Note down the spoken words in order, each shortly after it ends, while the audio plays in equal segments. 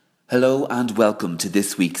Hello and welcome to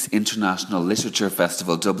this week's International Literature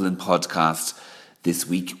Festival Dublin podcast. This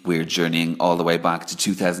week we're journeying all the way back to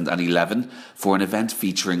 2011 for an event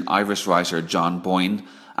featuring Irish writer John Boyne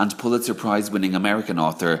and Pulitzer Prize-winning American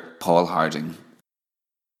author Paul Harding.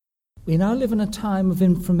 We now live in a time of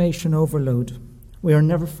information overload. We are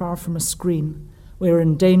never far from a screen. We are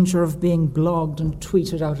in danger of being blogged and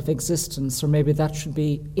tweeted out of existence, or maybe that should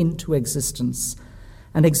be into existence.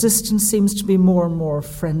 And existence seems to be more and more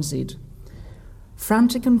frenzied.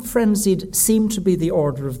 Frantic and frenzied seem to be the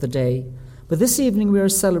order of the day, but this evening we are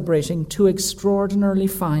celebrating two extraordinarily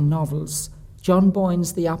fine novels, John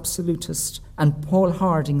Boyne's The Absolutist and Paul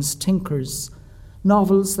Harding's Tinkers,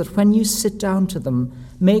 novels that when you sit down to them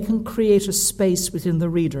make and create a space within the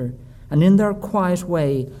reader, and in their quiet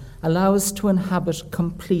way allow us to inhabit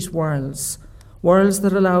complete worlds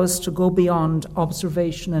that allow us to go beyond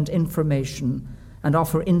observation and information, and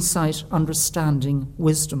offer insight, understanding,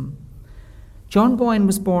 wisdom. John Boyne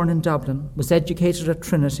was born in Dublin, was educated at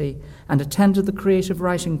Trinity, and attended the creative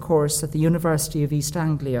writing course at the University of East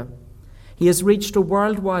Anglia. He has reached a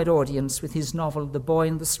worldwide audience with his novel The Boy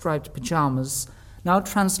in the Striped Pyjamas, now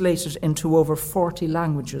translated into over 40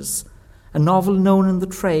 languages, a novel known in the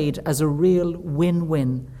trade as a real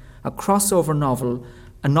win-win, a crossover novel,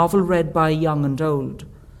 a novel read by young and old.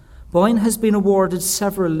 Boyne has been awarded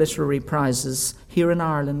several literary prizes here in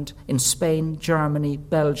Ireland, in Spain, Germany,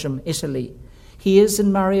 Belgium, Italy. He is,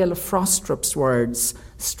 in Mariella Frostrup's words,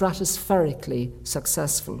 stratospherically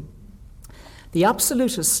successful. The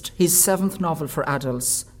Absolutist, his seventh novel for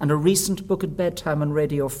adults, and a recent book at bedtime on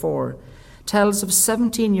Radio 4, tells of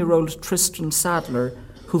 17-year-old Tristan Sadler,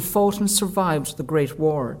 who fought and survived the Great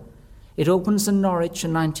War. It opens in Norwich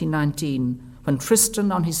in 1919, when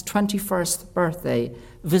Tristan, on his 21st birthday,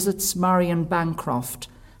 visits Marion Bancroft,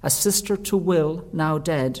 a sister to Will, now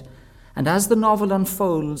dead, and as the novel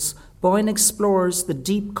unfolds, Boyne explores the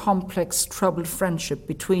deep, complex, troubled friendship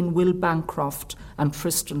between Will Bancroft and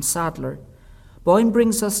Tristan Sadler. Boyne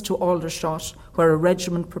brings us to Aldershot, where a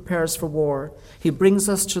regiment prepares for war. He brings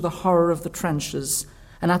us to the horror of the trenches,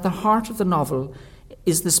 and at the heart of the novel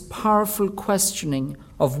is this powerful questioning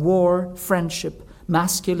of war, friendship,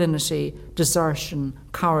 masculinity, desertion,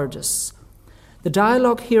 cowardice. The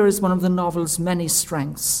dialogue here is one of the novel's many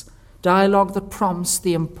strengths, dialogue that prompts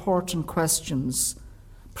the important questions.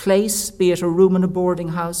 Place, be it a room in a boarding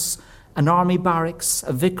house, an army barracks,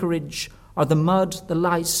 a vicarage, or the mud, the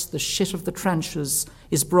lice, the shit of the trenches,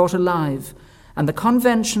 is brought alive, and the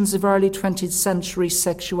conventions of early 20th century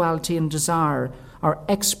sexuality and desire are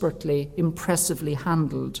expertly, impressively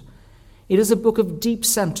handled. It is a book of deep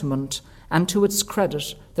sentiment, and to its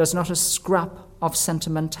credit, there's not a scrap of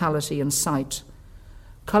sentimentality in sight.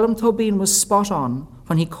 Colm Tóibín was spot on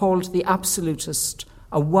when he called The Absolutist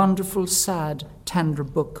a wonderful, sad, tender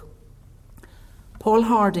book. Paul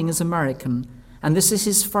Harding is American, and this is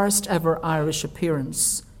his first ever Irish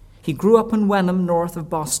appearance. He grew up in Wenham, north of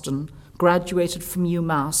Boston, graduated from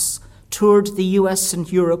UMass, toured the US and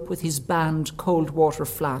Europe with his band Coldwater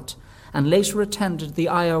Flat, and later attended the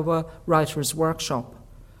Iowa Writers' Workshop.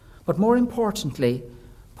 But more importantly,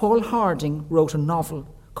 Paul Harding wrote a novel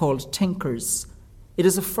called Tinkers. It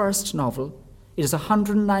is a first novel. It is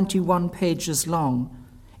 191 pages long.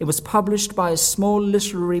 It was published by a small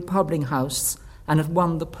literary publishing house, and it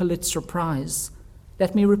won the Pulitzer Prize.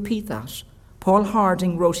 Let me repeat that. Paul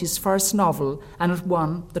Harding wrote his first novel, and it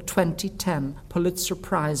won the 2010 Pulitzer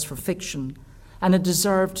Prize for fiction, and it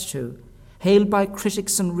deserved to. Hailed by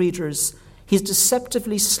critics and readers, his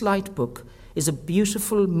deceptively slight book is a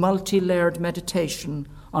beautiful, multi-layered meditation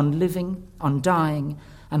on living, on dying,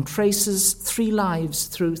 and traces 3 lives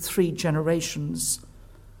through 3 generations.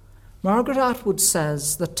 Margaret Atwood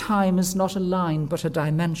says that time is not a line but a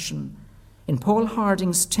dimension. In Paul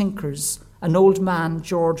Harding's Tinkers, an old man,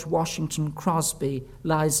 George Washington Crosby,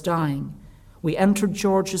 lies dying. We enter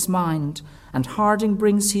George's mind, and Harding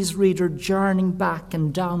brings his reader journeying back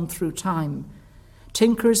and down through time.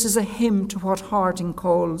 Tinkers is a hymn to what Harding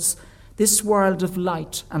calls this world of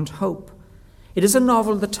light and hope. It is a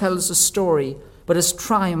novel that tells a story, but its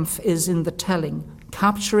triumph is in the telling,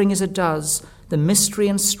 capturing as it does the mystery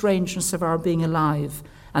and strangeness of our being alive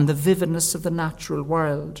and the vividness of the natural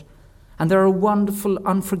world. And there are wonderful,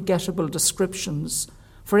 unforgettable descriptions.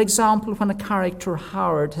 For example, when a character,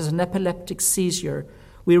 Howard, has an epileptic seizure,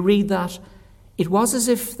 we read that it was as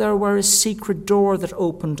if there were a secret door that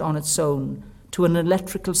opened on its own to an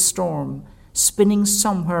electrical storm, spinning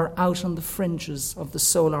somewhere out on the fringes of the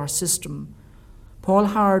solar system. Paul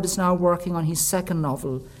Howard is now working on his second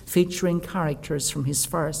novel, featuring characters from his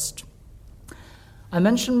first. I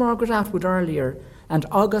mentioned Margaret Atwood earlier, and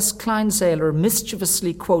August Kleinzahler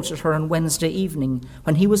mischievously quoted her on Wednesday evening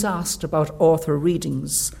when he was asked about author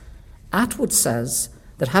readings. Atwood says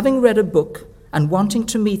that having read a book and wanting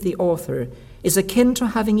to meet the author is akin to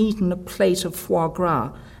having eaten a plate of foie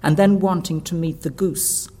gras and then wanting to meet the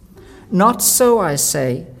goose. Not so, I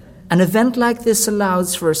say. An event like this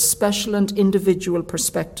allows for a special and individual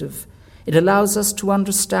perspective. It allows us to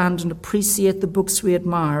understand and appreciate the books we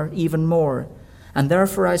admire even more. And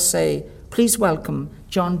therefore I say, please welcome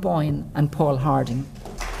John Boyne and Paul Harding.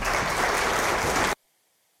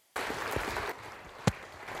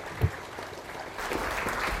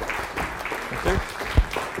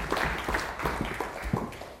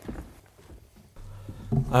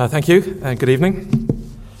 Thank you. Good evening.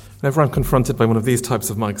 Whenever I'm confronted by one of these types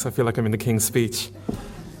of mics, I feel like I'm in the King's Speech.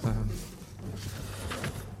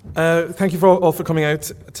 Thank you all for coming out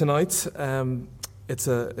tonight.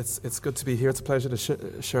 It's good to be here. It's a pleasure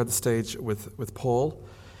to share the stage with Paul.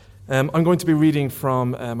 I'm going to be reading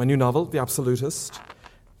from my new novel, The Absolutist.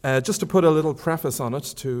 Just to put a little preface on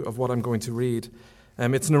it of what I'm going to read.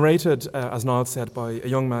 It's narrated, as Niall said, by a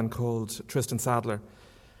young man called Tristan Sadler.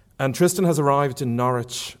 And Tristan has arrived in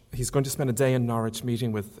Norwich. He's going to spend a day in Norwich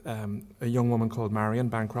meeting with a young woman called Marion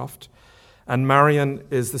Bancroft. And Marion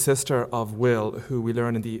is the sister of Will, who we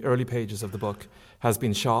learn in the early pages of the book has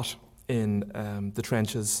been shot in the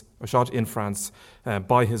trenches, or shot in France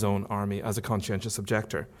by his own army as a conscientious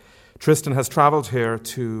objector. Tristan has travelled here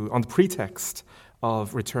on the pretext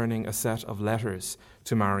of returning a set of letters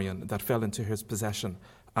to Marion that fell into his possession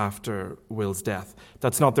after Will's death.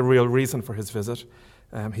 That's not the real reason for his visit.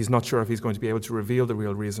 He's not sure if he's going to be able to reveal the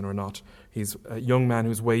real reason or not. He's a young man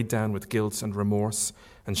who's weighed down with guilt and remorse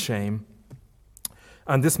and shame.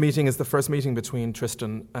 And this meeting is the first meeting between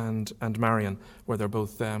Tristan and Marion, where they're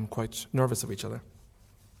both quite nervous of each other.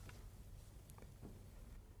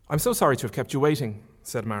 "I'm so sorry to have kept you waiting,"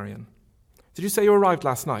 said Marion. "Did you say you arrived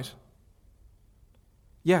last night?"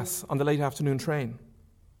 "Yes, on the late afternoon train."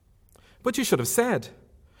 "But you should have said.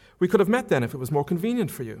 We could have met then if it was more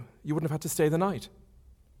convenient for you. You wouldn't have had to stay the night."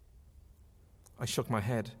 I shook my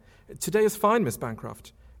head. "Today is fine, Miss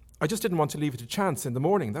Bancroft. I just didn't want to leave it to chance in the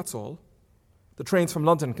morning, that's all. The trains from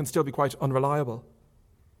London can still be quite unreliable."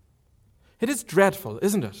 "It is dreadful,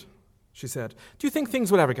 isn't it?" she said. "Do you think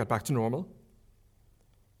things will ever get back to normal?"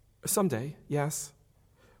 "Someday, yes."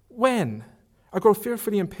 "When? I grow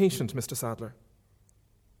fearfully impatient, Mr. Sadler."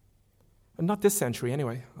 "Not this century,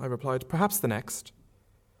 anyway," I replied. "Perhaps the next."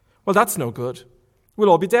 "Well, that's no good. We'll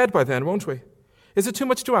all be dead by then, won't we? Is it too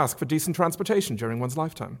much to ask for decent transportation during one's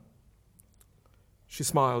lifetime?" She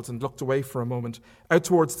smiled and looked away for a moment, out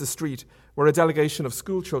towards the street where a delegation of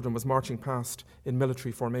school children was marching past in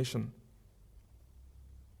military formation.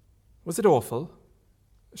 "Was it awful?"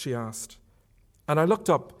 she asked, and I looked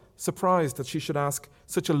up, surprised that she should ask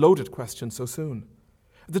such a loaded question so soon.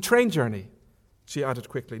 "The train journey," she added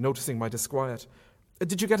quickly, noticing my disquiet.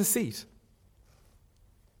 "Did you get a seat?"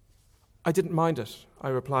 "I didn't mind it," I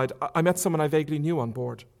replied. "I met someone I vaguely knew on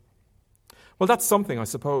board." "Well, that's something, I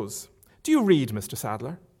suppose. Do you read, Mr.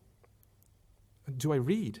 Sadler?" "Do I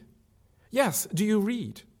read?" "Yes, do you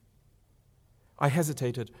read?" I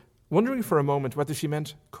hesitated, wondering for a moment whether she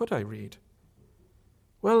meant, could I read?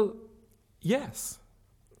 "Well, yes,"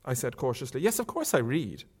 I said cautiously. "Yes, of course I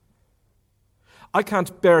read." "I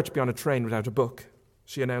can't bear to be on a train without a book,"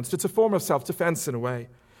 she announced. "It's a form of self-defense in a way.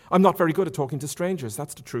 I'm not very good at talking to strangers,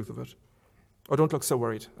 that's the truth of it. Oh, don't look so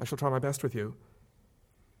worried. I shall try my best with you.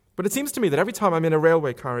 But it seems to me that every time I'm in a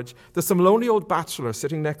railway carriage, there's some lonely old bachelor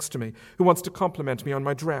sitting next to me who wants to compliment me on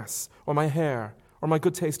my dress, or my hair, or my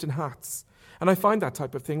good taste in hats. And I find that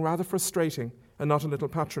type of thing rather frustrating and not a little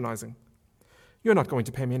patronizing. You're not going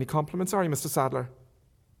to pay me any compliments, are you, Mr. Sadler?"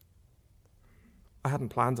 "I hadn't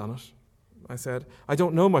planned on it," I said. "I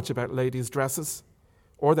don't know much about ladies' dresses,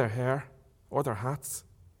 or their hair, or their hats."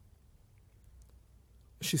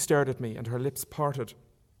 She stared at me, and her lips parted,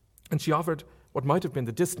 and she offered what might have been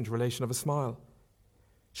the distant relation of a smile.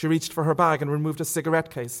 She reached for her bag and removed a cigarette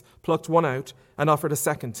case, plucked one out, and offered a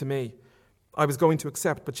second to me. I was going to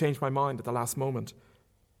accept, but changed my mind at the last moment.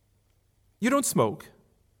 "You don't smoke?"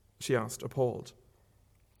 she asked, appalled.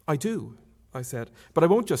 "I do," I said, "but I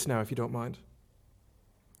won't just now, if you don't mind."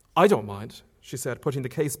 "I don't mind," she said, putting the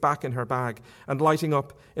case back in her bag and lighting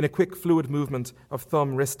up in a quick, fluid movement of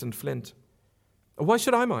thumb, wrist, and flint. "Why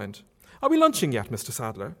should I mind? Are we lunching yet, Mr.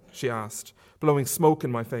 Sadler?" she asked, blowing smoke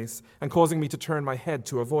in my face and causing me to turn my head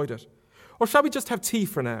to avoid it. "Or shall we just have tea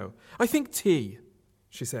for now? I think tea,"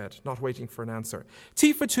 she said, not waiting for an answer.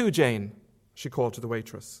 "Tea for two, Jane," she called to the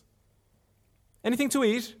waitress. "Anything to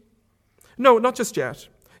eat?" "No, not just yet.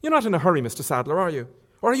 You're not in a hurry, Mr. Sadler, are you?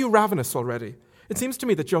 Or are you ravenous already? It seems to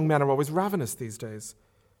me that young men are always ravenous these days.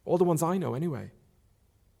 All the ones I know, anyway.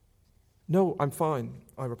 No, I'm fine,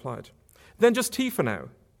 I replied. Then just tea for now.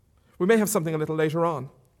 We may have something a little later on.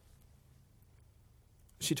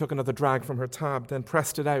 She took another drag from her tab, then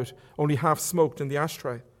pressed it out, only half smoked in the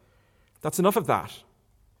ashtray. That's enough of that,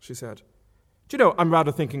 she said. Do you know, I'm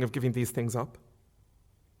rather thinking of giving these things up.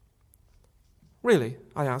 Really?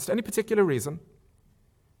 I asked. Any particular reason?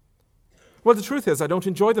 Well, the truth is I don't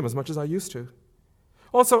enjoy them as much as I used to.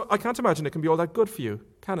 Also, I can't imagine it can be all that good for you,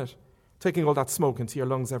 can it? Taking all that smoke into your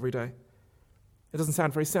lungs every day. It doesn't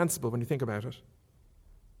sound very sensible when you think about it.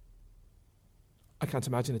 I can't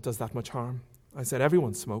imagine it does that much harm. I said,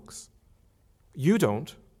 everyone smokes. You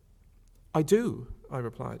don't. I do, I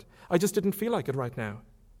replied. I just didn't feel like it right now.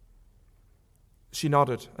 She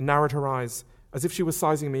nodded and narrowed her eyes as if she was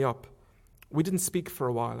sizing me up. We didn't speak for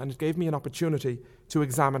a while, and it gave me an opportunity to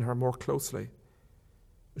examine her more closely.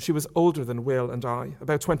 She was older than Will and I,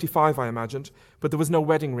 about 25, I imagined, but there was no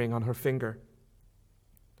wedding ring on her finger.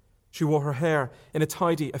 She wore her hair in a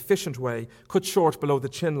tidy, efficient way, cut short below the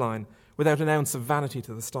chin line, without an ounce of vanity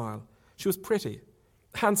to the style. She was pretty,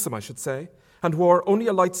 handsome, I should say, and wore only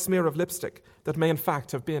a light smear of lipstick that may in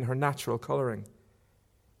fact have been her natural colouring.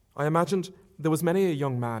 I imagined there was many a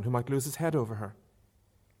young man who might lose his head over her,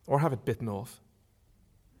 or have it bitten off.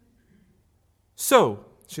 So,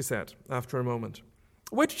 she said, after a moment,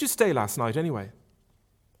 where did you stay last night, anyway?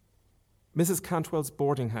 Mrs. Cantwell's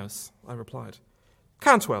boarding house, I replied.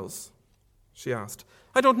 Cantwell's? She asked.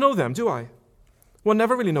 I don't know them, do I? One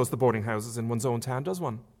never really knows the boarding houses in one's own town, does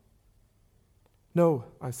one? No,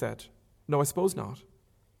 I said. No, I suppose not.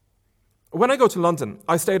 When I go to London,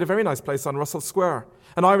 I stay at a very nice place on Russell Square.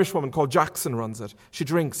 An Irish woman called Jackson runs it. She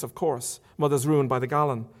drinks, of course. Mother's ruined by the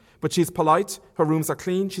gallon. But she's polite, her rooms are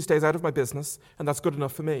clean, she stays out of my business, and that's good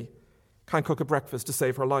enough for me. Can't cook a breakfast to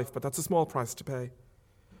save her life, but that's a small price to pay.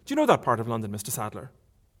 Do you know that part of London, Mr. Sadler?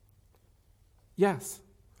 Yes,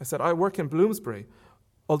 I said. I work in Bloomsbury,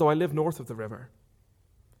 although I live north of the river.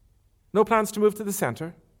 No plans to move to the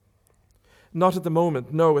centre? Not at the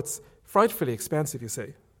moment, no. It's frightfully expensive, you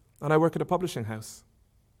see. And I work at a publishing house.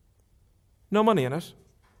 No money in it?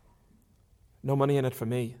 No money in it for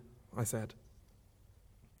me, I said.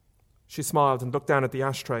 She smiled and looked down at the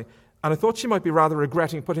ashtray, and I thought she might be rather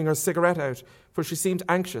regretting putting her cigarette out, for she seemed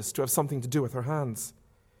anxious to have something to do with her hands.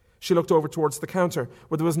 She looked over towards the counter,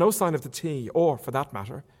 where there was no sign of the tea, or, for that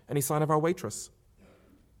matter, any sign of our waitress.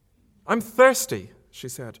 I'm thirsty, she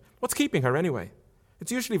said. What's keeping her, anyway?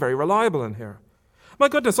 It's usually very reliable in here. My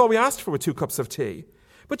goodness, all we asked for were 2 cups of tea.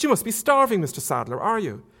 But you must be starving, Mr. Sadler, are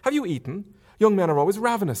you? Have you eaten? Young men are always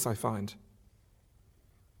ravenous, I find.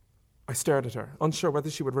 I stared at her, unsure whether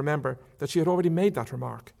she would remember that she had already made that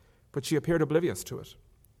remark, but she appeared oblivious to it.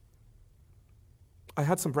 I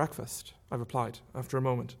had some breakfast, I replied, after a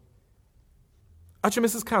moment. At your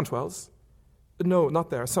Mrs. Cantwell's? No, not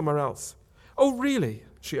there, somewhere else. Oh, really?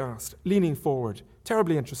 She asked, leaning forward,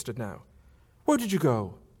 terribly interested now. Where did you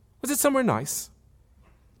go? Was it somewhere nice?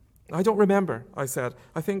 I don't remember, I said.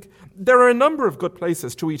 I think there are a number of good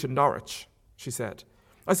places to eat in Norwich, she said.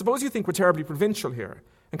 I suppose you think we're terribly provincial here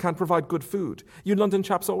and can't provide good food. You London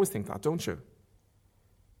chaps always think that, don't you?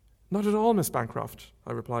 Not at all, Miss Bancroft,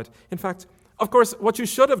 I replied. In fact, of course, what you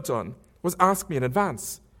should have done was ask me in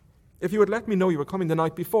advance. If you had let me know you were coming the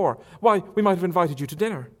night before, why, we might have invited you to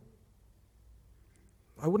dinner.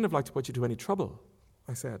 I wouldn't have liked to put you to any trouble,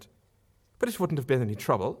 I said. But it wouldn't have been any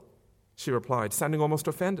trouble, she replied, sounding almost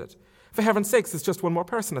offended. For heaven's sakes, there's just one more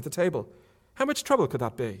person at the table. How much trouble could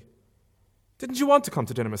that be? Didn't you want to come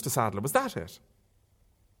to dinner, Mr. Sadler? Was that it?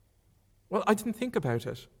 Well, I didn't think about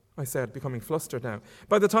it, I said, becoming flustered now.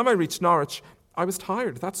 By the time I reached Norwich, I was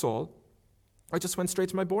tired, that's all. I just went straight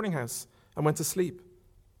to my boarding house and went to sleep.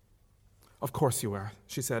 Of course you were,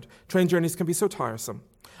 she said. Train journeys can be so tiresome.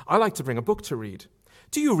 I like to bring a book to read.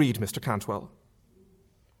 Do you read, Mr. Cantwell?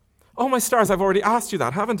 Oh, my stars, I've already asked you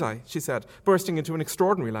that, haven't I? She said, bursting into an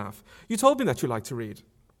extraordinary laugh. You told me that you like to read.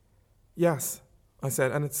 Yes, I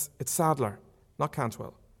said, and it's Sadler, not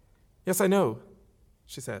Cantwell. Yes, I know,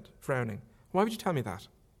 she said, frowning. Why would you tell me that?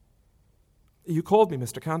 You called me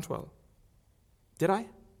Mr. Cantwell. Did I?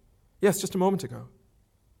 Yes, just a moment ago.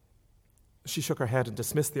 She shook her head and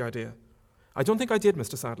dismissed the idea. I don't think I did,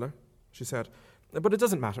 Mr. Sadler, she said, but it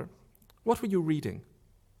doesn't matter. What were you reading?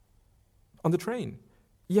 On the train.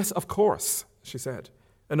 Yes, of course, she said,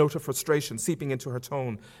 a note of frustration seeping into her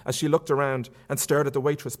tone as she looked around and stared at the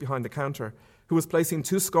waitress behind the counter, who was placing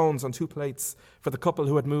 2 scones on 2 plates for the couple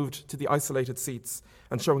who had moved to the isolated seats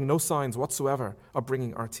and showing no signs whatsoever of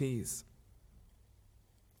bringing our teas.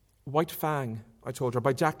 White Fang, I told her,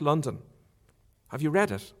 by Jack London. Have you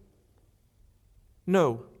read it?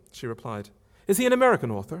 No, she replied. Is he an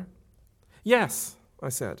American author? Yes, I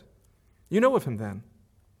said. You know of him then?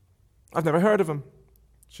 I've never heard of him,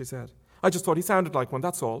 she said. I just thought he sounded like one,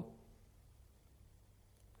 that's all.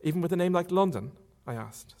 Even with a name like London? I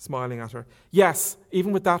asked, smiling at her. Yes,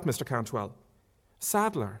 even with that, Mr. Cantwell.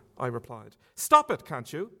 Sadler, I replied. Stop it,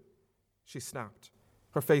 can't you? She snapped,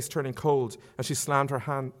 her face turning cold as she slammed her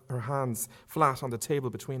hands flat on the table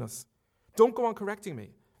between us. Don't go on correcting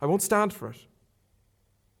me. I won't stand for it.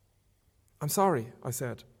 I'm sorry, I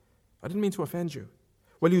said. I didn't mean to offend you.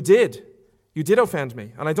 Well, you did. You did offend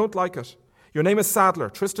me, and I don't like it. Your name is Sadler,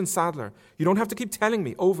 Tristan Sadler. You don't have to keep telling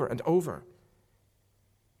me over and over.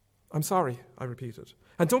 I'm sorry, I repeated.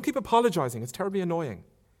 And don't keep apologizing. It's terribly annoying.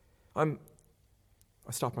 I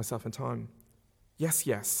stopped myself in time.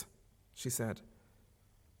 Yes, she said.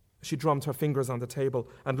 She drummed her fingers on the table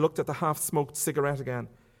and looked at the half-smoked cigarette again.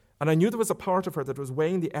 And I knew there was a part of her that was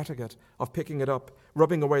weighing the etiquette of picking it up,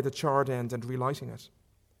 rubbing away the charred end and relighting it.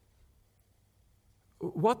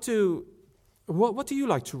 What do you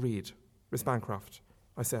like to read, Miss Bancroft?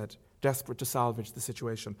 I said, desperate to salvage the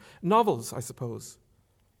situation. Novels, I suppose.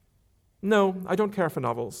 No, I don't care for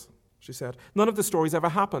novels, she said. None of the stories ever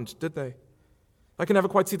happened, did they? I can never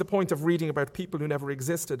quite see the point of reading about people who never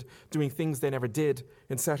existed, doing things they never did,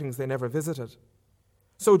 in settings they never visited.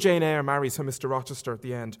 So Jane Eyre marries her Mr. Rochester at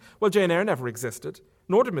the end. Well, Jane Eyre never existed,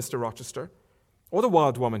 nor did Mr. Rochester, or the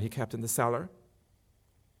wild woman he kept in the cellar.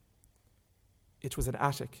 It was an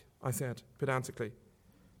attic, I said, pedantically.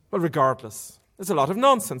 Well, regardless, it's a lot of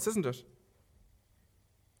nonsense, isn't it?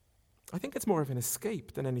 I think it's more of an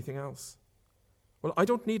escape than anything else. Well, I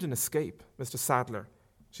don't need an escape, Mr. Sadler,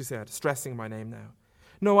 she said, stressing my name now.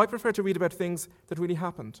 No, I prefer to read about things that really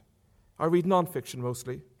happened. I read non-fiction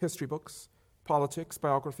mostly, history books, politics,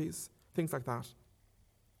 biographies, things like that.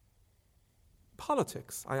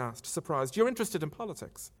 Politics, I asked, surprised. You're interested in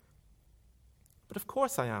politics? But of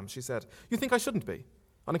course I am, she said. You think I shouldn't be,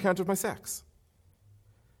 on account of my sex?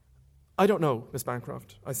 I don't know, Miss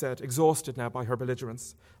Bancroft, I said, exhausted now by her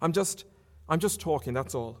belligerence. I'm just talking,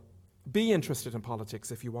 that's all. Be interested in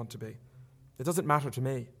politics if you want to be. It doesn't matter to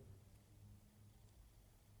me.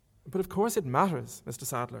 But of course it matters, Mr.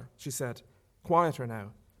 Sadler, she said, quieter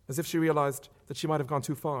now, as if she realized that she might have gone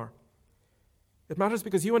too far. It matters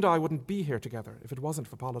because you and I wouldn't be here together if it wasn't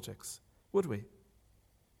for politics, would we?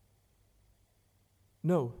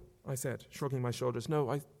 No, I said, shrugging my shoulders.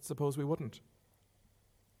 No, I suppose we wouldn't.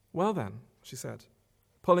 Well then, she said,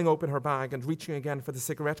 pulling open her bag and reaching again for the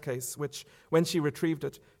cigarette case, which, when she retrieved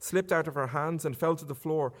it, slipped out of her hands and fell to the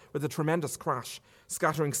floor with a tremendous crash,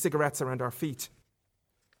 scattering cigarettes around our feet.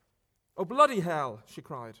 Oh, bloody hell, she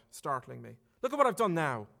cried, startling me. Look at what I've done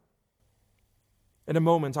now. In a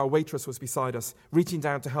moment, our waitress was beside us, reaching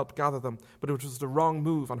down to help gather them, but it was the wrong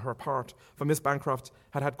move on her part, for Miss Bancroft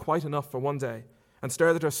had had quite enough for one day, and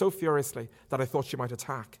stared at her so furiously that I thought she might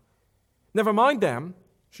attack. Never mind them,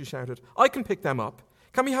 she shouted. I can pick them up.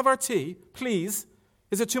 Can we have our tea, please?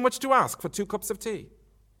 Is it too much to ask for 2 cups of tea?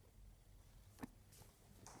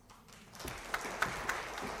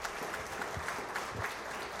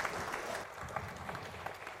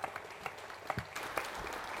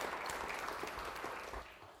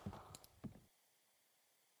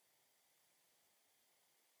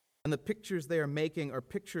 And the pictures they are making are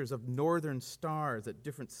pictures of northern stars at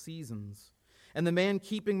different seasons. And the man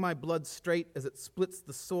keeping my blood straight as it splits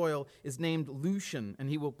the soil is named Lucian, and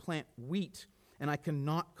he will plant wheat, and I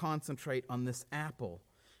cannot concentrate on this apple.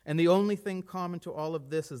 And the only thing common to all of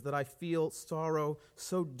this is that I feel sorrow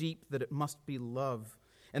so deep that it must be love.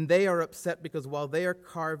 And they are upset because while they are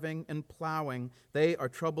carving and plowing, they are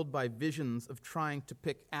troubled by visions of trying to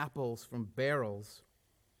pick apples from barrels.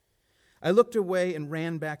 I looked away and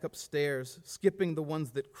ran back upstairs, skipping the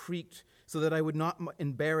ones that creaked, so that I would not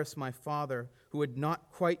embarrass my father, who had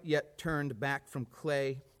not quite yet turned back from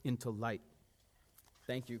clay into light.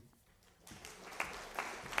 Thank you.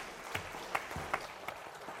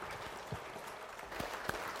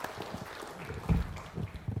 To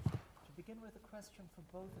begin with a question for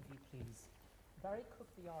both of you, please. Barry Cook,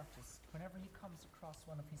 the artist, whenever he comes across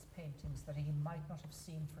one of his paintings that he might not have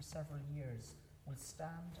seen for several years, will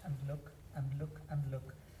stand and look and look and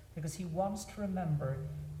look, because he wants to remember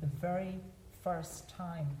the very first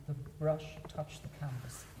time the brush touched the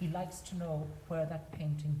canvas. He likes to know where that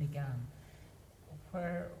painting began.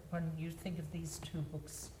 When you think of these 2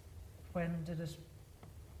 books, when did it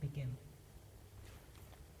begin?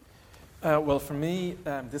 Well, for me,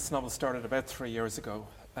 this novel started about 3 years ago,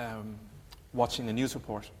 watching the news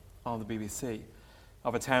report on the BBC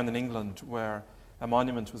of a town in England where a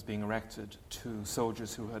monument was being erected to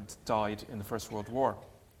soldiers who had died in the First World War.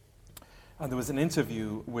 And there was an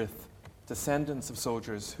interview with descendants of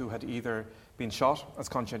soldiers who had either been shot as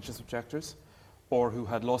conscientious objectors or who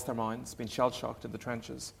had lost their minds, been shell-shocked in the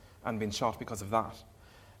trenches, and been shot because of that.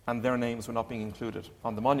 And their names were not being included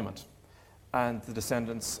on the monument. And the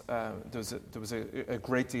descendants, there was a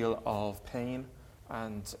great deal of pain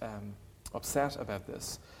and upset about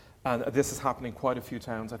this. And this is happening quite a few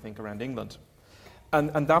towns, I think, around England.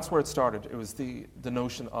 And that's where it started. It was the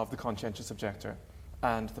notion of the conscientious objector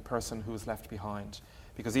and the person who was left behind.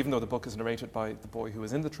 Because even though the book is narrated by the boy who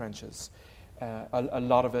was in the trenches, a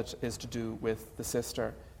lot of it is to do with the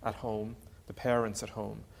sister at home, the parents at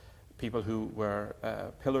home, people who were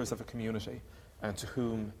pillars of a community and to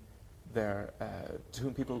whom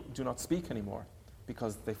people do not speak anymore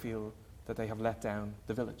because they feel that they have let down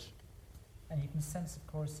the village. And you can sense, of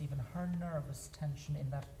course, even her nervous tension in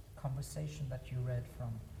that conversation that you read from.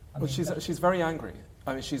 Well, she's very angry.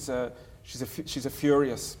 I mean, she's a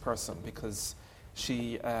furious person because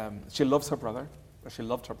she loves her brother, or she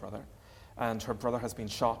loved her brother, and her brother has been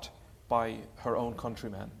shot by her own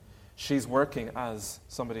countrymen. She's working as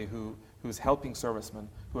somebody who's helping servicemen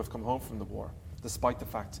who have come home from the war, despite the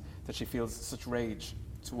fact that she feels such rage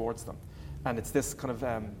towards them. And it's this kind of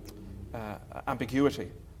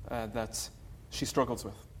ambiguity that she struggles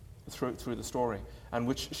with through the story, and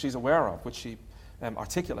which she's aware of, which she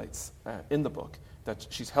articulates in the book, that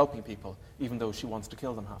she's helping people even though she wants to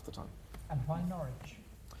kill them half the time. And why Norwich?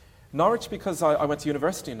 Norwich, because I went to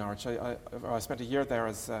university in Norwich. I spent a year there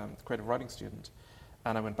as a creative writing student,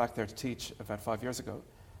 and I went back there to teach about 5 years ago.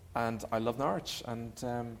 And I love Norwich, and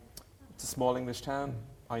it's a small English town.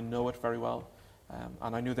 I know it very well,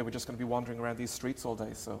 and I knew they were just going to be wandering around these streets all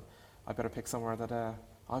day, so I better pick somewhere that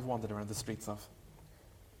I've wandered around the streets of.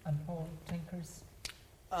 And Paul, Tinkers?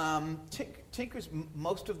 Tinkers,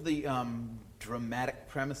 most of the dramatic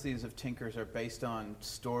premises of Tinkers are based on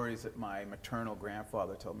stories that my maternal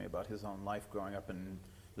grandfather told me about his own life growing up in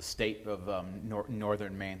the state of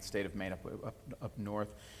northern Maine, state of Maine up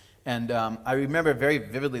north. And I remember very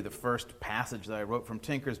vividly the first passage that I wrote from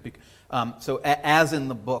Tinkers. As in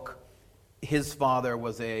the book, his father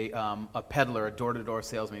was a peddler, a door-to-door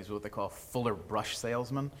salesman. He's what they call a fuller brush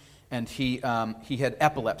salesman. And he had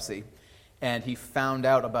epilepsy. And he found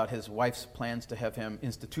out about his wife's plans to have him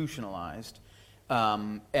institutionalized.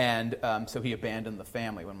 So he abandoned the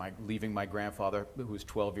family leaving my grandfather, who was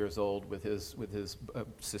 12 years old, with his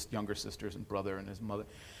younger sisters and brother and his mother.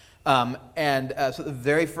 So the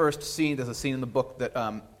very first scene, there's a scene in the book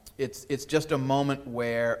that it's just a moment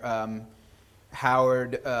where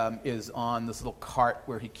Howard is on this little cart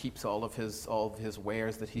where he keeps all of his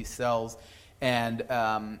wares that he sells, and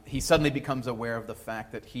he suddenly becomes aware of the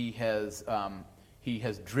fact that he has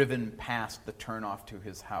driven past the turnoff to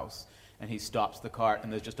his house, and he stops the cart,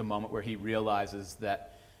 and there's just a moment where he realizes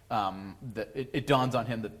that it dawns on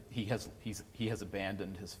him that he has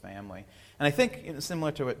abandoned his family. And I think,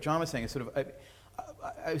 similar to what John was saying, it's the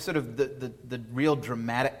real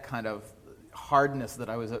dramatic kind of hardness that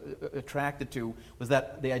I was attracted to was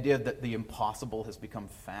that the idea that the impossible has become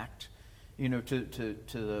fact. To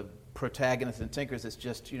the protagonist in Tinkers, it's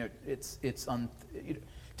just to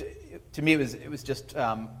me it was just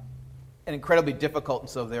an incredibly difficult and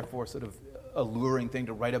so therefore sort of alluring thing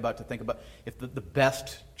to write about, to think about if the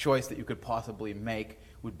best choice that you could possibly make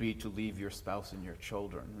would be to leave your spouse and your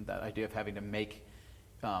children, and that idea of having to make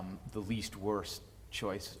the least worst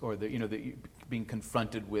choice, or being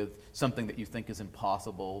confronted with something that you think is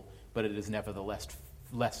impossible, but it is nevertheless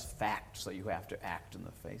less fact, so you have to act in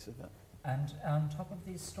the face of it. And on top of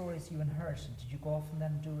these stories you inherited, did you go off and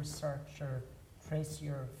then do research or trace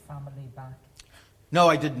your family back? No,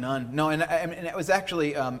 I did none. No, and it was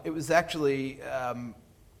actually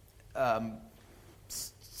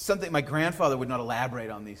something my grandfather would not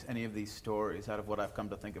elaborate on any of these stories out of what I've come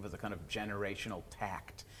to think of as a kind of generational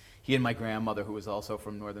tact. He and my grandmother, who was also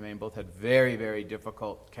from northern Maine, both had very, very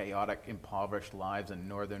difficult, chaotic, impoverished lives in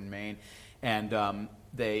northern Maine, and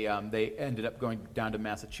they ended up going down to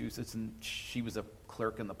Massachusetts, and she was a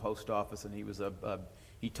clerk in the post office, and he was I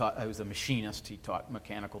was a machinist. He taught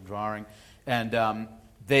mechanical drawing, and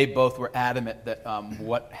they both were adamant that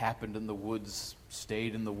what happened in the woods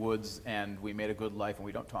stayed in the woods, and we made a good life, and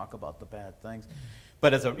we don't talk about the bad things.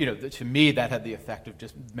 But to me, that had the effect of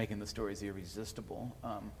just making the stories irresistible.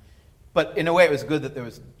 But in a way, it was good that there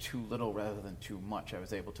was too little rather than too much. I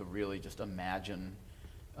was able to really just imagine,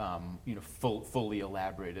 fully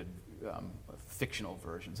elaborated fictional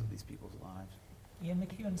versions of these people's lives. Ian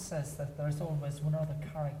McEwan says that there's always one other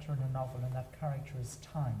character in a novel, and that character is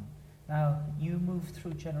time. Now, you move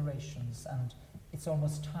through generations, and it's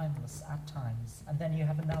almost timeless at times. And then you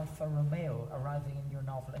have an Alfa Romeo arriving in your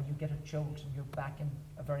novel, and you get a jolt, and you're back in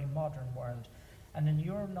a very modern world. And in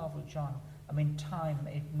your novel, John, I mean, time,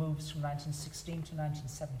 it moves from 1916 to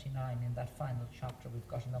 1979 in that final chapter. We've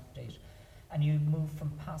got an update. And you move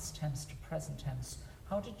from past tense to present tense.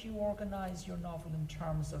 How did you organize your novel in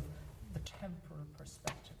terms of the temporal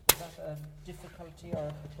perspective? Was that a difficulty,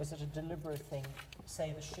 or was it a deliberate thing,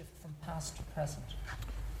 say, the shift from past to present?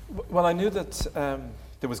 Well, I knew that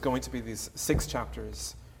there was going to be these 6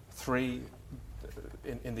 chapters, 3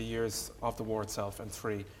 in the years of the war itself and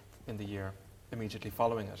 3 in the year immediately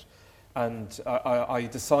following it. And I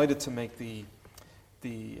decided to make the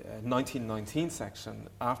 1919 section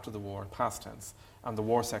after the war past tense and the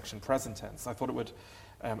war section present tense. I thought it would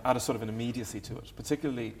add a sort of an immediacy to it.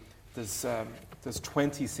 Particularly, there's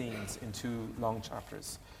 20 scenes in 2 long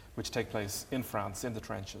chapters which take place in France, in the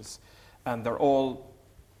trenches. And they're all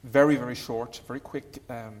very, very short, very quick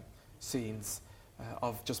scenes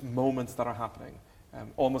of just moments that are happening,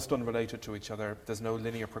 almost unrelated to each other. There's no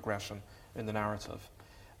linear progression in the narrative.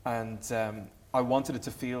 And I wanted it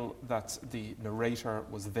to feel that the narrator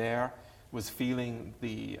was there, was feeling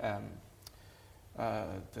the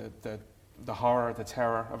horror, the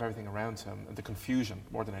terror of everything around him, and the confusion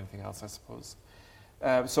more than anything else, I suppose.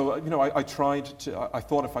 So, I tried to, I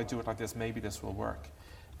thought if I do it like this, maybe this will work.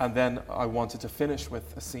 And then I wanted to finish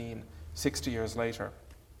with a scene 60 years later,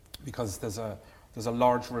 because there's a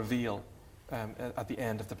large reveal at the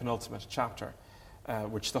end of the penultimate chapter,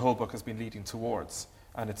 which the whole book has been leading towards.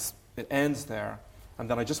 And it ends there. And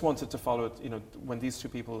then I just wanted to follow it, when these 2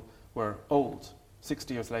 people were old,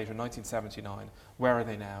 60 years later, 1979, where are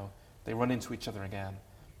they now? They run into each other again.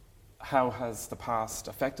 How has the past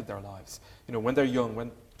affected their lives? When they're young,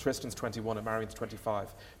 when Tristan's 21 and Marion's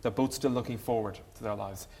 25, they're both still looking forward to their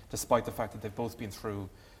lives, despite the fact that they've both been through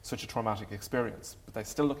such a traumatic experience. But they're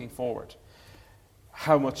still looking forward.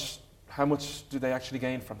 How much do they actually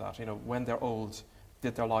gain from that? When they're old,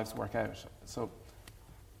 did their lives work out? So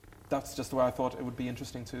that's just the way I thought it would be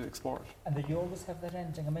interesting to explore it. And that you always have that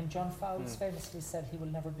ending. I mean, John Fowles famously said he will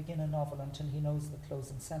never begin a novel until he knows the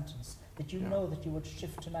closing sentence. Did you know that you would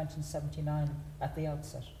shift to 1979 at the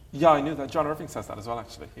outset? Yeah, I knew that. John Irving says that as well,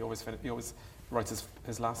 actually. He always writes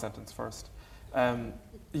his last sentence first.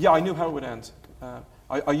 Yeah, I knew how it would end.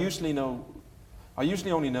 I usually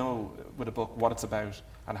only know with a book what it's about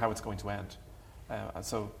and how it's going to end. And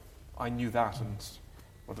so I knew that, and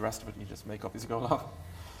the rest of it you just make up as you go along.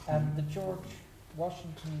 The George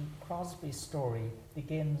Washington Crosby story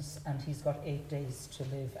begins, and he's got 8 days to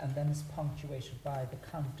live, and then is punctuated by the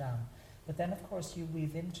countdown. But then, of course, you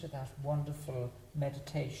weave into that wonderful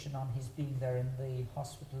meditation on his being there in the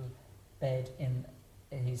hospital bed in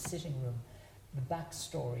his sitting room, the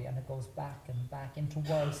backstory, and it goes back and back into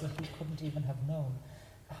worlds that he couldn't even have known.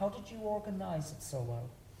 How did you organize it so well?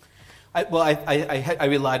 I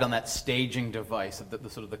relied on that staging device of the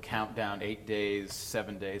sort of the countdown: 8 days,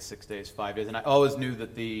 7 days, 6 days, 5 days, and I always knew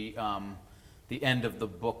that the end of the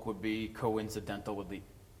book would be coincidental with the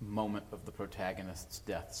moment of the protagonist's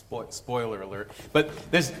death. Spoiler alert! But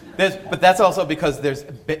that's also because there's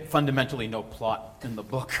fundamentally no plot in the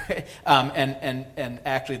book, and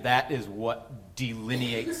actually that is what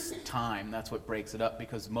delineates time. That's what breaks it up,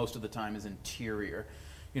 because most of the time is interior.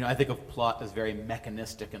 I think of plot as very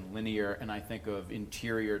mechanistic and linear, and I think of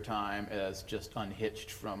interior time as just unhitched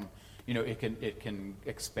from, it can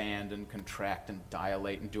expand and contract and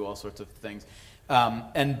dilate and do all sorts of things.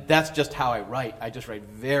 And that's just how I write. I just write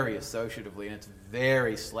very associatively, and it's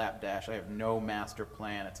very slapdash. I have no master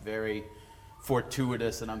plan. It's very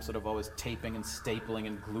fortuitous, and I'm sort of always taping and stapling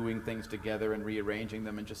and gluing things together and rearranging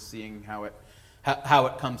them and just seeing how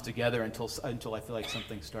it comes together until I feel like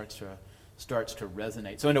something starts to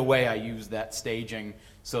resonate. So in a way, I use that staging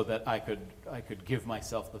so that I could give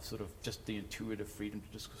myself the sort of just the intuitive freedom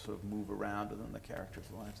to just sort of move around within the characters'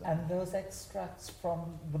 lives. And those extracts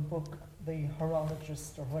from the book, The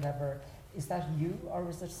Horologist or whatever, is that you, or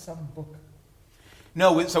is it some book?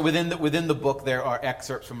 No, so within the book there are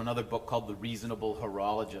excerpts from another book called The Reasonable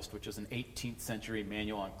Horologist, which is an 18th century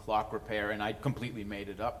manual on clock repair, and I completely made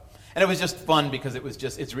it up. And it was just fun because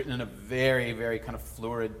it's written in a very, very kind of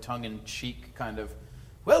florid, tongue-in-cheek kind of,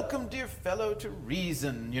 welcome, dear fellow, to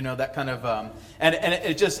reason, that kind of, and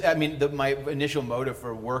it just, my initial motive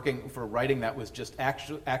for writing that was just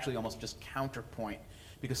actually almost just counterpoint,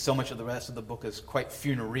 because so much of the rest of the book is quite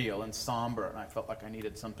funereal and somber, and I felt like I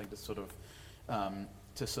needed something to sort of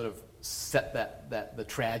set the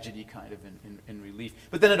tragedy kind of in relief.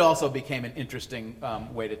 But then it also became an interesting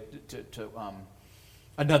way to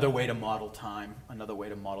another way to model time, another way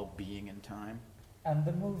to model being in time. and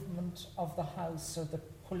the movement of the house or the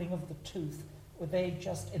pulling of the tooth, were they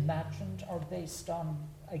just imagined or based on,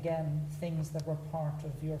 again, things that were part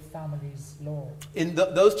of your family's lore? In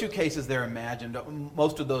those two cases, they're imagined.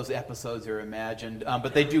 Most of those episodes are imagined,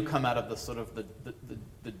 but they do come out of the sort of the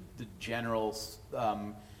general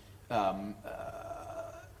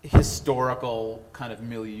historical kind of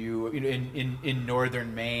milieu. In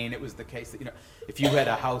northern Maine, it was the case that if you had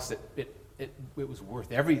a house that it was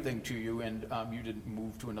worth everything to you, and you didn't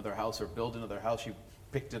move to another house or build another house, you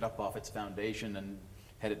picked it up off its foundation and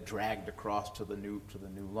had it dragged across to the new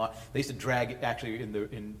lot. They used to drag it actually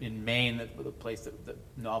in Maine, the place that the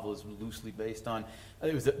novel is loosely based on.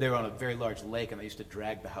 They were on a very large lake, and they used to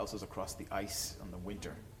drag the houses across the ice in the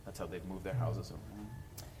winter. That's how they'd move their houses around.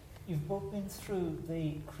 You've both been through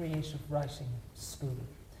the creative writing school,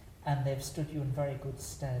 and they've stood you in very good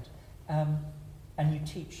stead. And you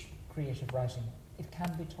teach creative writing. It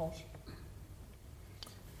can be taught.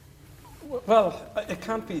 Well, it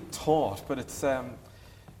can't be taught, but it's.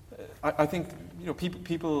 I think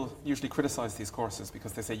people usually criticize these courses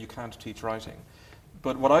because they say you can't teach writing.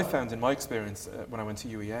 But what I found in my experience when I went to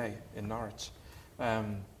UEA in Norwich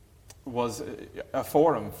was a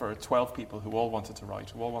forum for 12 people who all wanted to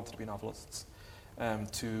write, who all wanted to be novelists,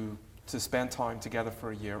 to spend time together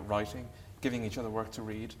for a year writing, giving each other work to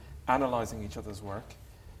read, analysing each other's work,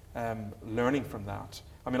 learning from that.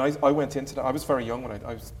 I mean, I went into that. I was very young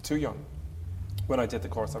I was too young when I did the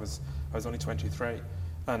course. I was only 23,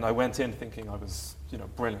 and I went in thinking I was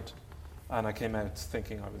brilliant, and I came out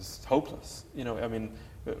thinking I was hopeless. I mean,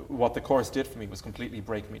 what the course did for me was completely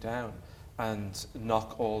break me down and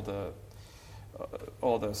knock all the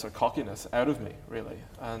sort of cockiness out of me, really.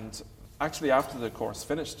 And actually, after the course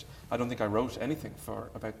finished, I don't think I wrote anything for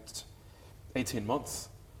about 18 months,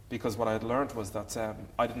 because what I had learned was that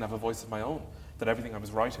I didn't have a voice of my own, that everything I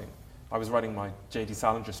was writing my J.D.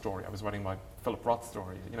 Salinger story, I was writing my Philip Roth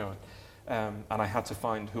story, and I had to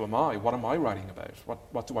find, who am I? What am I writing about?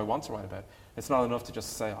 What do I want to write about? It's not enough to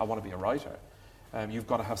just say, I want to be a writer. You've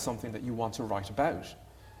got to have something that you want to write about.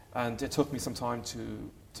 And it took me some time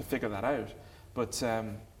to figure that out. But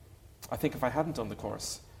I think if I hadn't done the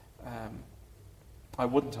course, I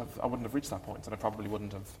wouldn't have reached that point, and I probably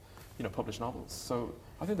wouldn't have published novels. So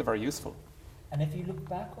I think they're very useful. And if you look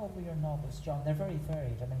back over your novels, John, they're very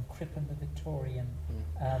varied. I mean, Crippen the Victorian,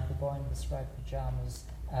 The Boy in the Striped Pyjamas,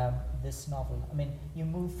 this novel. I mean, you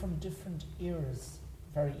move from different eras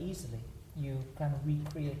very easily. You kind of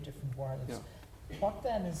recreate different worlds. Yeah. What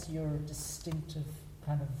then is your distinctive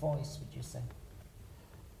kind of voice, would you say?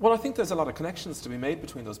 Well, I think there's a lot of connections to be made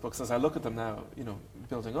between those books. As I look at them now,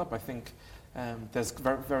 building up, I think there's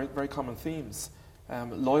very, very, very common themes.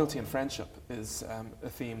 Loyalty and friendship is a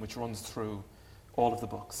theme which runs through all of the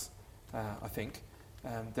books, I think.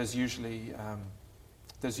 There's usually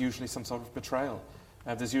some sort of betrayal.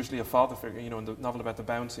 There's usually a father figure. In the novel about the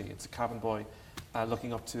bounty, it's a cabin boy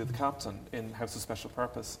looking up to the captain. In House of Special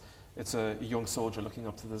Purpose, it's a young soldier looking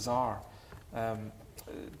up to the Tsar.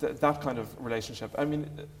 That kind of relationship. I mean,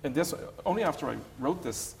 in this, only after I wrote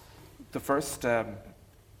this, the first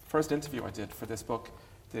interview I did for this book,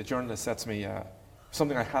 the journalist said to me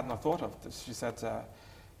something I had not thought of. She said,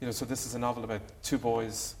 so this is a novel about two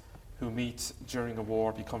boys who meet during a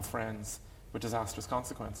war, become friends with disastrous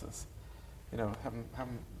consequences.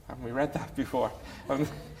 Haven't we read that before? Haven't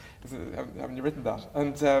you written that?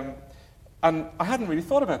 And I hadn't really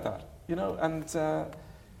thought about that, and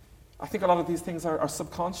I think a lot of these things are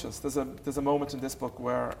subconscious. There's a moment in this book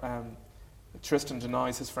where Tristan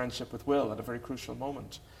denies his friendship with Will at a very crucial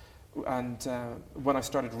moment. And when I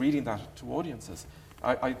started reading that to audiences,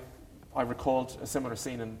 I recalled a similar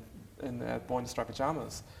scene in Boy in the Striped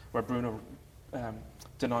Pyjamas, where Bruno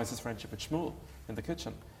denies his friendship with Shmuel in the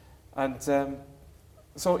kitchen. And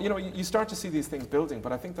so, you start to see these things building,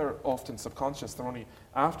 but I think they're often subconscious. They're only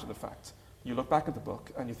after the fact. You look back at the book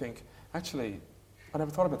and you think, actually, I never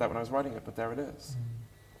thought about that when I was writing it, but there it is.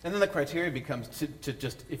 And then the criteria becomes to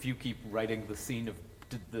just, if you keep writing the scene of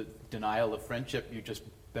the denial of friendship, you just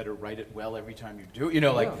better write it well every time you do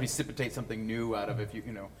it. Precipitate something new out of it.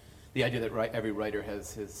 The idea that every writer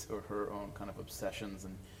has his or her own kind of obsessions,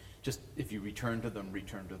 and just if you return to them.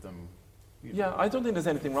 Yeah, I don't think there's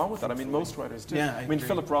anything wrong with that. I mean, most writers do. Yeah, I mean,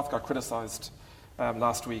 Philip Roth got criticised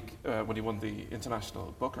last week when he won the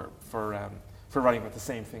International Booker for writing about the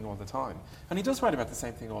same thing all the time. And he does write about the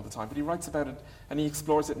same thing all the time, but he writes about it and he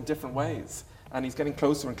explores it in different ways. And he's getting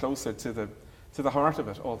closer and closer to the heart of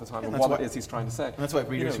it all the time, and what it is he's trying to say. And that's why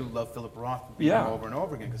readers who love Philip Roth read him over and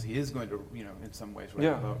over again, because he is going to, in some ways, write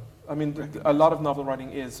about. I mean, a lot of novel writing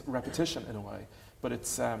is repetition in a way, but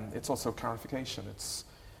it's also clarification.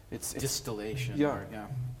 it's distillation. Yeah. Or, yeah.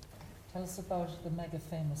 Tell us about the mega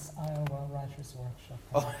famous Iowa Writers' Workshop.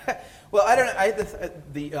 Oh, well, I don't know.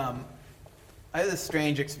 I had this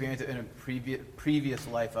strange experience in a previous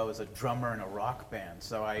life. I was a drummer in a rock band.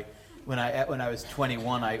 So when I was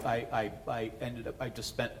 21, I just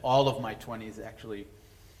spent all of my 20s actually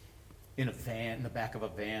in the back of a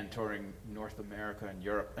van, touring North America and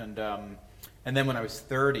Europe. And then when I was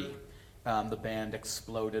 30, the band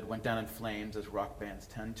exploded, went down in flames, as rock bands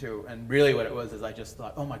tend to. And really what it was is I just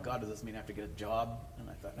thought, oh my God, does this mean I have to get a job? And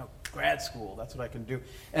I thought, no, grad school, that's what I can do.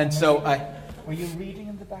 And so Were you reading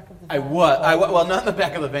in the back of the van? I was. Well, not in the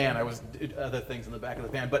back of the van. I did other things in the back of the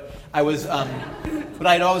van. But I was, but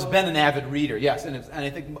I'd always been an avid reader, yes. And I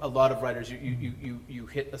think a lot of writers, you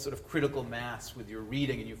hit a sort of critical mass with your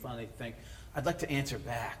reading, and you finally think, I'd like to answer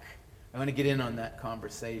back. I want to get in on that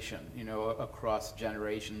conversation, across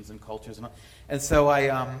generations and cultures and all. And so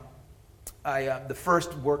the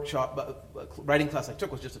first workshop, writing class I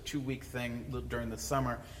took was just a 2-week thing during the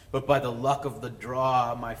summer. But by the luck of the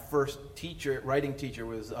draw, my first writing teacher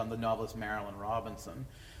was the novelist Marilynne Robinson.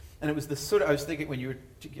 And it was this sort of, I was thinking when you were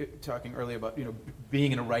talking earlier about,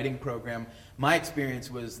 being in a writing program, my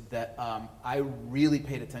experience was that I really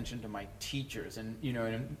paid attention to my teachers. And,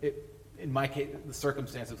 in my case, the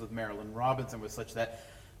circumstances with Marilynne Robinson was such that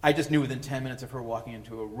I just knew within 10 minutes of her walking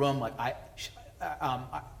into a room, like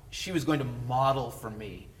she was going to model for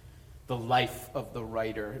me the life of the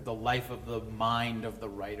writer, the life of the mind of the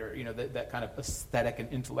writer, that kind of aesthetic and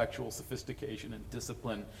intellectual sophistication and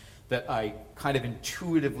discipline that I kind of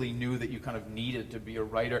intuitively knew that you kind of needed to be a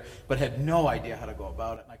writer, but had no idea how to go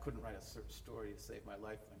about it. And I couldn't write a search story to save my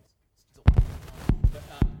life.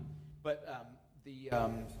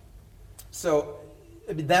 So,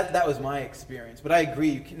 I mean, that was my experience. But I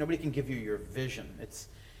agree, nobody can give you your vision. It's,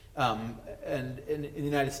 and in the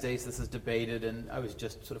United States, this is debated, and I was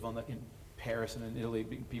just sort of in Paris and in Italy,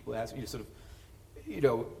 people ask me sort of,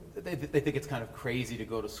 they think it's kind of crazy to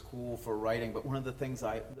go to school for writing, but one of the things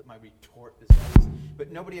that my retort is always,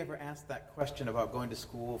 but nobody ever asked that question about going to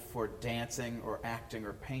school for dancing or acting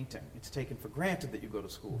or painting. It's taken for granted that you go to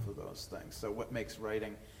school for those things. So what makes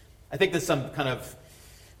writing, I think there's some kind of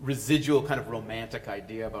residual kind of romantic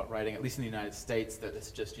idea about writing, at least in the United States, that it's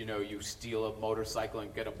just, you steal a motorcycle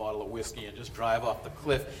and get a bottle of whiskey and just drive off the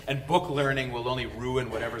cliff, and book learning will only ruin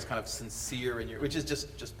whatever's kind of sincere in you, which is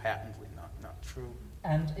just patently not true.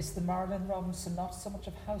 And is the Marilynne Robinson not so much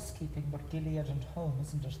of housekeeping, but Gilead and Home,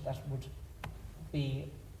 isn't it, that would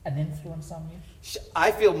be an influence on you?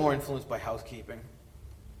 I feel more influenced by housekeeping,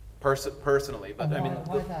 personally, but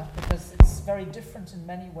why that? Because it's very different in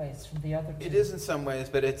many ways from the other two. It is in some ways,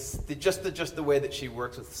 but it's just the way that she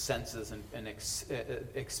works with senses and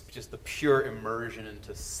just the pure immersion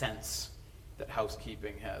into sense that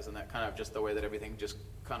housekeeping has, and that kind of just the way that everything just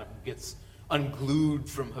kind of gets unglued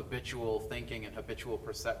from habitual thinking and habitual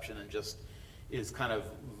perception, and just is kind of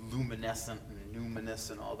luminescent and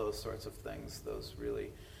numinous and all those sorts of things. Those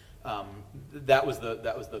really, that was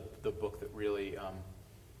the book that really.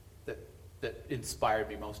 That inspired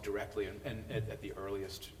me most directly, and at the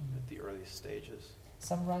earliest stages.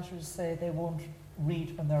 Some writers say they won't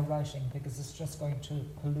read when they're writing because it's just going to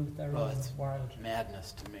pollute their own world.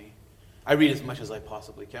 Madness to me. I read as much as I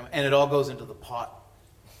possibly can, and it all goes into the pot.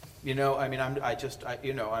 I'm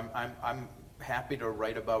happy to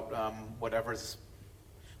write about whatever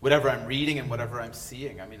I'm reading and whatever I'm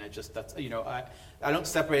seeing. I don't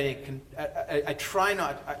separate any.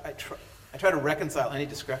 I try to reconcile any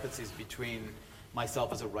discrepancies between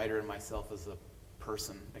myself as a writer and myself as a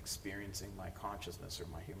person experiencing my consciousness or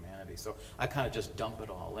my humanity. So I kind of just dump it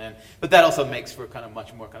all in. But that also makes for kind of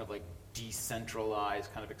much more kind of like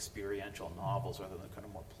decentralized, kind of experiential novels rather than kind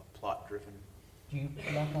of more plot-driven. Do you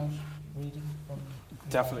block out reading from?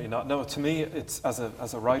 Definitely not. No, to me, it's as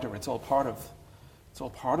a writer, it's all part of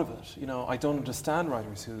it. I don't understand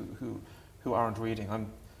writers who aren't reading.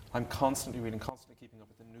 I'm constantly reading, constantly keeping up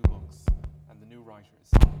with the new books and the new writers.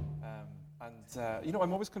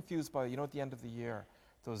 I'm always confused by, at the end of the year,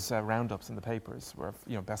 those roundups in the papers where,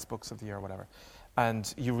 best books of the year or whatever.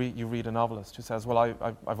 And you read a novelist who says, well,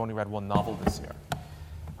 I've only read one novel this year.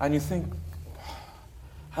 And you think,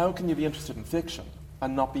 how can you be interested in fiction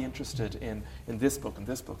and not be interested in this book and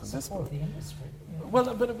this book and this book? Support the industry. Yeah.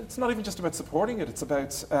 Well, but it's not even just about supporting it. It's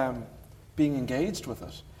about being engaged with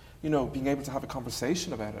it. Being able to have a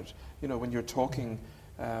conversation about it. When you're talking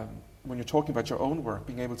about your own work,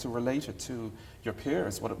 being able to relate it to your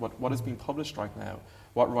peers, what is being published right now,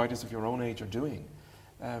 what writers of your own age are doing.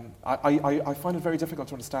 I find it very difficult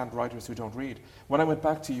to understand writers who don't read. When I went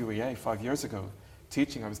back to UEA 5 years ago,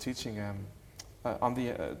 I was teaching on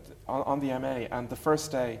the MA, and the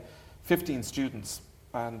first day, 15 students,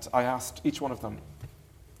 and I asked each one of them,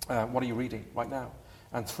 what are you reading right now?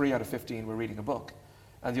 And 3 out of 15 were reading a book,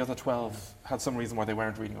 and the other 12 had some reason why they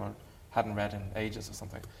weren't reading or hadn't read in ages or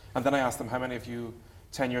something. And then I asked them, how many of you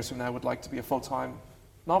 10 years from now would like to be a full-time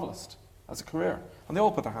novelist as a career? And they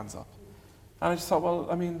all put their hands up. And I just thought, well,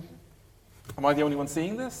 I mean, am I the only one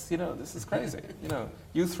seeing this? You know, this is crazy. You know,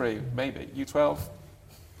 you 3, maybe. You 12?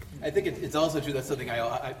 I think it's also true. That's something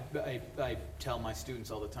I tell my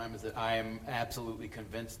students all the time, is that I am absolutely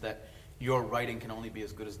convinced that your writing can only be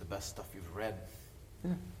as good as the best stuff you've read.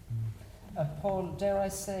 Yeah. Paul, dare I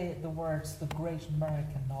say the words, the great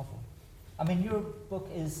American novel? I mean, your book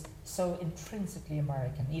is so intrinsically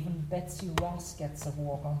American. Even Betsy Ross gets a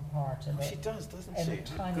walk-on part in She does, doesn't in she? a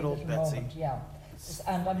tiny Good old little Betsy. moment. Yeah.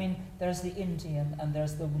 And I mean, there's the Indian, and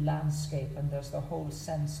there's the landscape, and there's the whole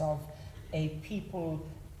sense of a people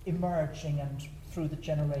emerging and through the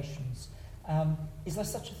generations. Is there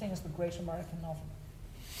such a thing as the great American novel?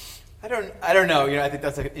 I don't know. You know, I think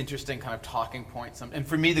that's an interesting kind of talking point. And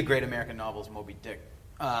for me, the great American novel is Moby Dick.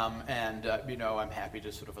 You know, I'm happy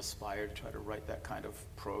to sort of aspire to try to write that kind of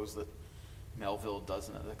prose that Melville does,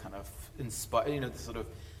 and that kind of inspire, you know, the sort of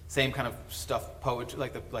same kind of stuff, poetry,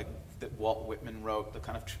 like that Walt Whitman wrote, the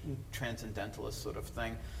kind of transcendentalist sort of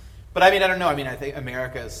thing. But I mean, I don't know. I mean, I think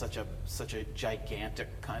America is such a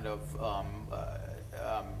gigantic kind of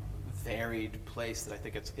varied place that I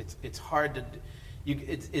think it's hard to.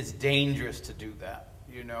 It's dangerous to do that,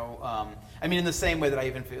 you know. I mean, in the same way that I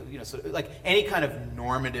even feel, you know, sort of like any kind of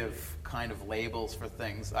normative kind of labels for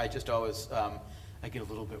things, I just always I get a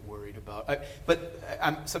little bit worried about. But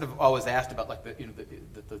I'm sort of always asked about like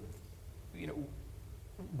the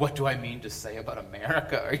what do I mean to say about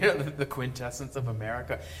America, or, you know, the quintessence of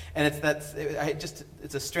America, and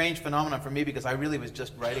it's a strange phenomenon for me, because I really was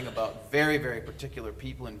just writing about very, very particular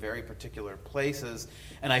people in very particular places,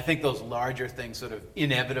 and I think those larger things sort of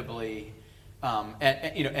inevitably,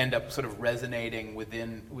 end up sort of resonating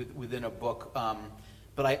within a book.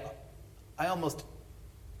 But I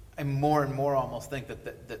more and more almost think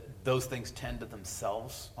that those things tend to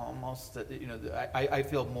themselves almost. That, you know, I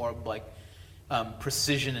feel more like.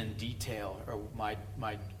 Precision and detail are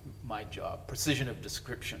my job. Precision of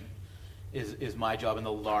description is my job in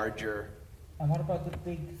the larger. And what about the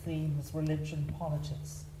big themes, religion,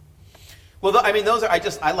 politics? Well, I mean, those are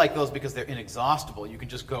I like those because they're inexhaustible. You can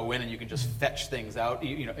just go in and you can just fetch things out,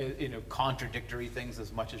 you know, contradictory things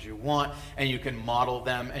as much as you want, and you can model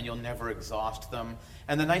them, and you'll never exhaust them.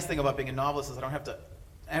 And the nice thing about being a novelist is I don't have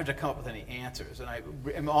to come up with any answers, and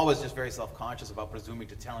I'm always just very self-conscious about presuming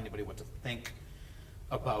to tell anybody what to think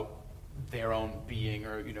about their own being,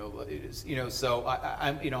 or So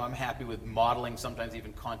I'm happy with modeling sometimes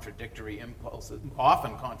even contradictory impulses,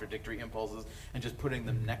 often contradictory impulses, and just putting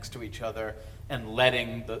them next to each other and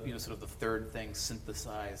letting the sort of the third thing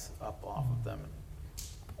synthesize up off of them.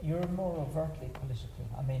 You're more overtly political.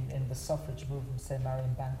 I mean, in the suffrage movement, say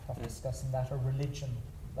Marion Bancroft discussing that, or religion,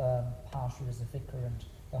 Potter as a vicar, and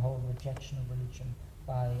the whole rejection of religion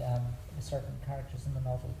by certain characters in the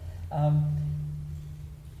novel.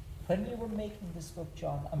 When you were making this book,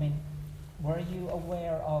 John, I mean, were you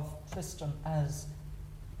aware of Tristan as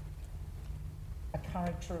a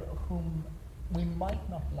character whom we might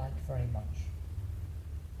not like very much?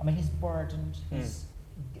 I mean, he's burdened.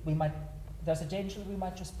 There's a danger that we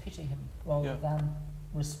might just pity him rather than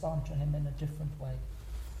respond to him in a different way.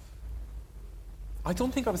 I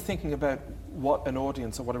don't think I was thinking about what an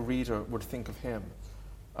audience or what a reader would think of him.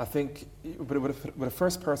 I think, but with a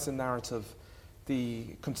first-person narrative, the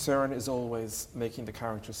concern is always making the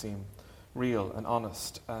character seem real and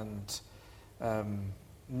honest, and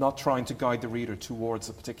not trying to guide the reader towards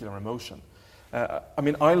a particular emotion. I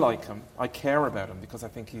mean, I like him. I care about him because I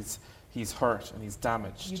think he's hurt and he's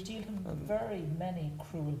damaged. You deal him very many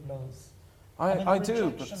cruel blows. I do,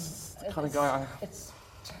 but it's the kind of guy I...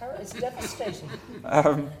 It's devastating.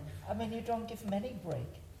 I mean, you don't give him any break.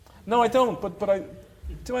 No, I don't, but I...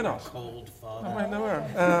 Do I not? Cold father. Am I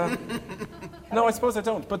nowhere? No, I suppose I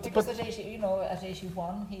don't. But at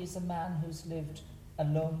 81, he's a man who's lived a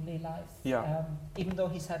lonely life. Yeah. Even though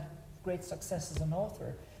he's had great success as an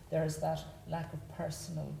author, there is that lack of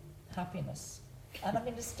personal happiness. And I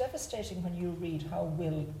mean, it's devastating when you read how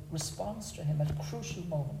Will responds to him at crucial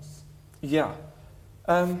moments. Yeah.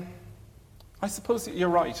 I suppose you're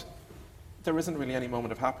right. There isn't really any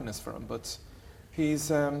moment of happiness for him, but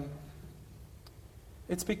he's...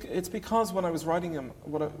 It's because when I was writing him,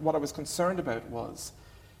 what I was concerned about was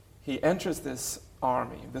he enters this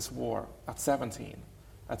army, this war, at 17,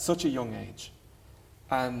 at such a young age,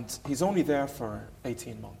 and he's only there for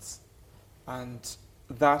 18 months. And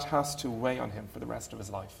that has to weigh on him for the rest of his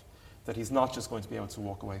life, that he's not just going to be able to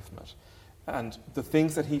walk away from it. And the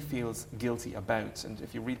things that he feels guilty about, and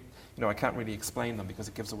if you read, I can't really explain them because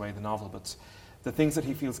it gives away the novel, but the things that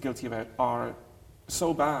he feels guilty about are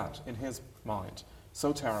so bad in his mind,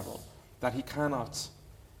 so terrible, that he cannot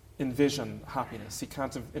envision happiness. He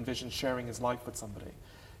can't envision sharing his life with somebody.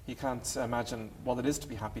 He can't imagine what it is to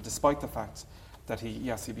be happy, despite the fact that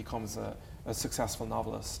he becomes a successful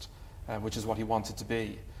novelist, which is what he wanted to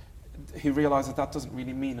be. He realizes that doesn't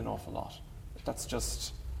really mean an awful lot. That's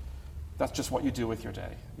just what you do with your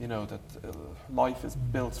day. That life is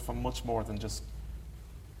built from much more than just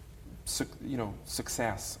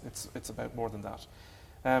success. It's about more than that.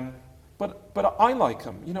 But I like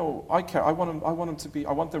him. I care. I want him to be.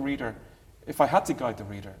 I want the reader. If I had to guide the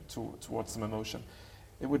reader towards some emotion,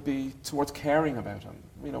 it would be towards caring about him.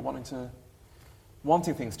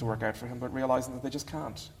 Wanting things to work out for him, but realizing that they just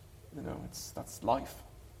can't. That's life.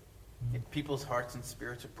 People's hearts and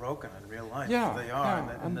spirits are broken in real life. Yeah, they are,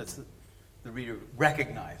 yeah, and that's the reader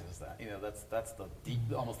recognizes that. That's the deep,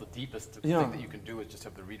 almost the deepest thing that you can do is just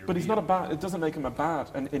have the reader. But he's not a bad. It doesn't make him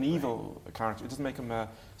an evil character. It doesn't make him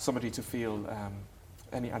somebody to feel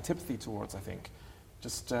any antipathy towards. I think,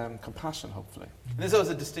 just compassion, hopefully. And there's always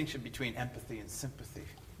a distinction between empathy and sympathy.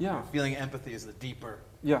 Yeah. Feeling empathy is the deeper.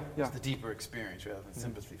 Yeah. It's the deeper experience rather than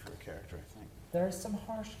sympathy for a character, I think. There are some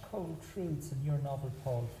harsh, cold truths in your novel,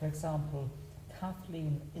 Paul. For example,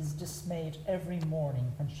 Kathleen is dismayed every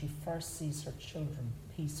morning when she first sees her children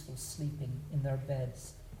peaceful sleeping in their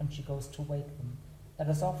beds when she goes to wake them. That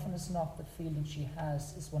as often as not, the feeling she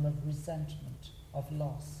has is one of resentment, of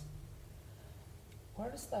loss. Where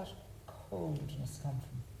does that coldness come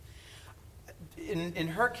from? In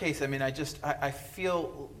her case, I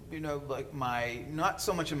feel, like not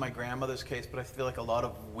so much in my grandmother's case, but I feel like a lot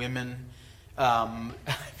of women,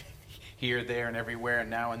 here, there, and everywhere, and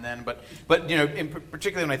now and then, but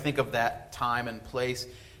particularly when I think of that time and place,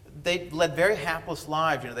 they led very hapless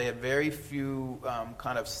lives. They had very few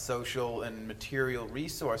kind of social and material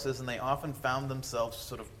resources, and they often found themselves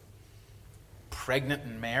sort of pregnant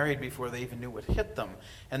and married before they even knew what hit them.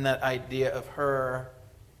 And that idea of her,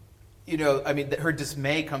 her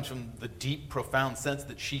dismay comes from the deep, profound sense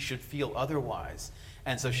that she should feel otherwise.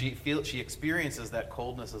 And so she experiences that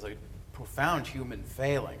coldness as a profound human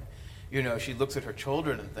failing. She looks at her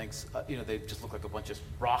children and thinks, they just look like a bunch of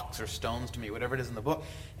rocks or stones to me, whatever it is in the book,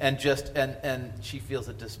 and she feels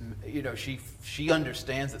she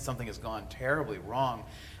understands that something has gone terribly wrong.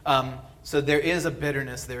 So there is a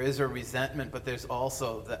bitterness, there is a resentment, but there's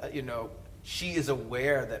also that, she is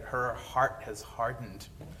aware that her heart has hardened,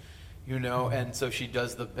 and so she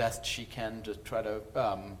does the best she can to try to.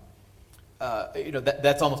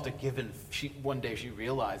 That's almost a given. One day she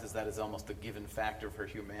realizes that is almost a given factor of her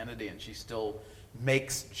humanity, and she still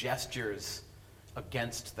makes gestures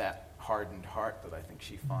against that hardened heart that I think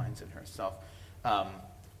she finds in herself,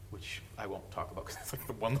 which I won't talk about because it's like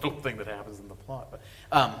the one little thing that happens in the plot. But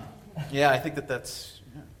I think that's.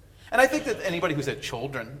 Yeah. And I think that anybody who's had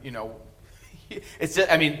children, it's just.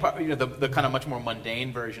 The kind of much more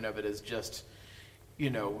mundane version of it is just.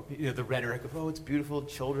 The rhetoric of, it's beautiful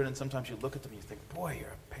children, and sometimes you look at them and you think, boy, you're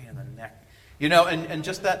a pain in the neck. And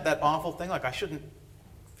just that awful thing, like I shouldn't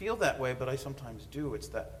feel that way, but I sometimes do. It's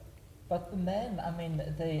that. But the men,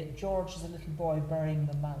 George is a little boy burying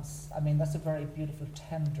the mouse. That's a very beautiful,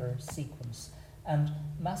 tender sequence. And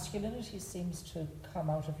masculinity seems to come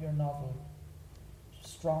out of your novel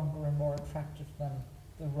stronger and more attractive than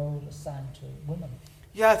the role assigned to women.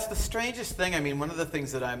 Yeah, it's the strangest thing. One of the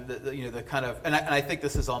things that I think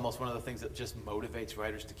this is almost one of the things that just motivates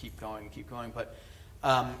writers to keep going. But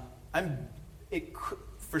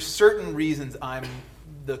for certain reasons,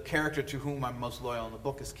 the character to whom I'm most loyal in the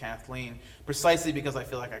book is Kathleen, precisely because I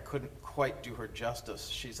feel like I couldn't quite do her justice.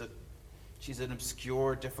 She's an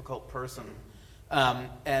obscure, difficult person.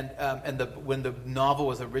 When the novel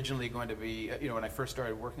was originally going to be, when I first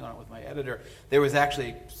started working on it with my editor, there was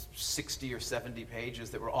actually 60 or 70 pages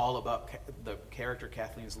that were all about the character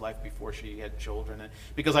Kathleen's life before she had children, and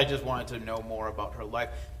because I just wanted to know more about her life.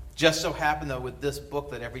 Just so happened, though, with this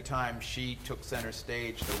book that every time she took center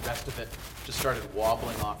stage, the rest of it just started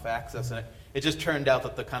wobbling off axis, and it just turned out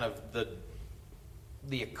that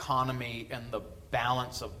the economy and the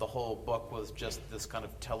balance of the whole book was just this kind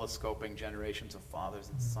of telescoping generations of fathers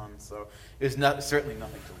and sons. So it was certainly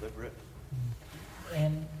nothing deliberate.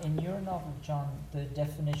 In your novel, John, the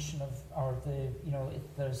definition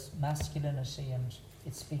there's masculinity and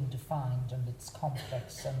it's being defined and it's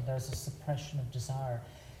complex and there's a suppression of desire.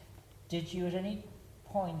 Did you at any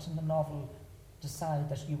point in the novel decide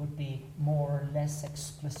that you would be more or less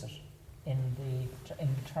explicit in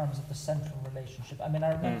terms of the central relationship. I mean,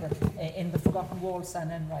 I remember in The Forgotten Waltz,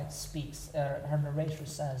 Anne Enright speaks, her narrator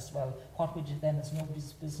says, well, what we do then is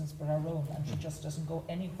nobody's business but our own, and she just doesn't go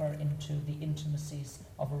anywhere into the intimacies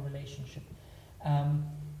of a relationship.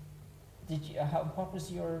 What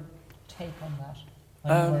was your take on that?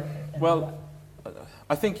 Well,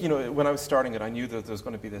 I think, when I was starting it, I knew that there was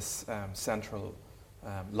going to be this central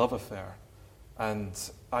love affair. And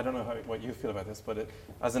I don't know what you feel about this, but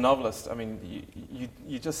as a novelist, I mean,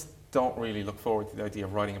 you just don't really look forward to the idea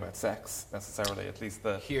of writing about sex necessarily. At least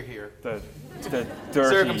the dirty,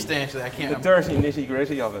 circumstantially, I can't. The dirty nitty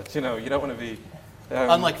gritty of it. You don't want to be.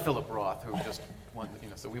 Unlike Philip Roth, who just won.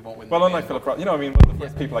 So we won't win. Well, unlike Philip Roth, I mean, one of the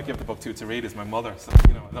first people I give the book to read is my mother. So I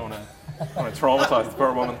don't want to traumatize the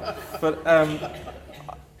poor woman, but.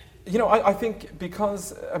 I think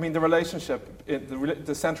because, the relationship,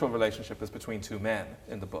 the central relationship is between two men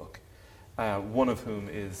in the book, one of whom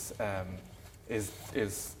is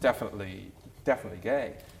definitely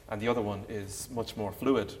gay, and the other one is much more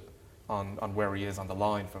fluid on where he is on the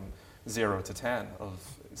line from 0 to 10 of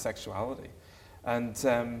sexuality. And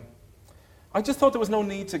I just thought there was no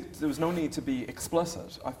need to be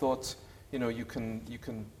explicit. I thought, you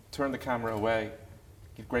can turn the camera away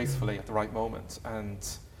gracefully at the right moment and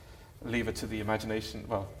leave it to the imagination.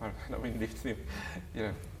 Well, I don't mean leave it to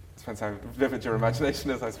the, depends how vivid your imagination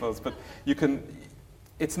is, I suppose. But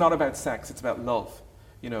it's not about sex, it's about love.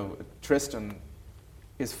 Tristan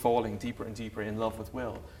is falling deeper and deeper in love with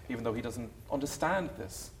Will, even though he doesn't understand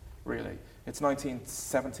this, really. It's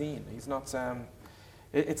 1917. He's not,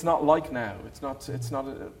 it's not like now.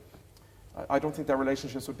 I don't think their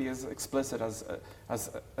relationships would be as explicit as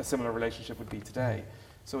a similar relationship would be today.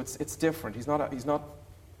 So it's different. He's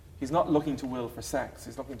not looking to Will for sex.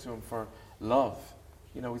 He's looking to him for love.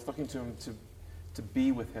 He's looking to him to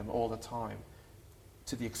be with him all the time,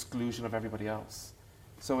 to the exclusion of everybody else.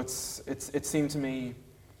 So it seemed to me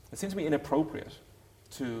inappropriate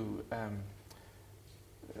to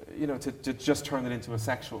to just turn it into a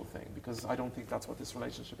sexual thing, because I don't think that's what this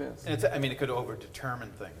relationship is. And it could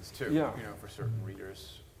over-determine things too. Yeah. For certain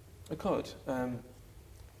readers. It could. But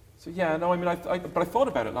I thought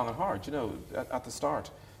about it long and hard. At the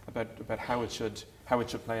start. About how it should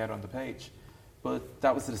play out on the page, but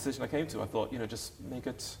that was the decision I came to. I thought, just make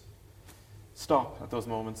it stop at those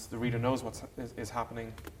moments. The reader knows what is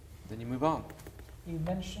happening, then you move on. You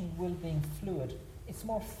mentioned Will being fluid. It's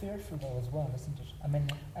more fearful though as well, isn't it? I mean,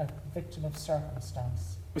 a victim of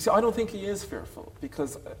circumstance. You see, I don't think he is fearful,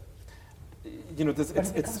 because he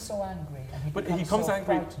becomes so angry, and he becomes so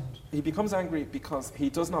frightened. He becomes angry because he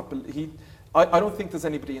does not believe. I don't think there's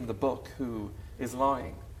anybody in the book who is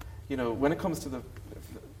lying. When it comes to the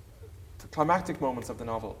climactic moments of the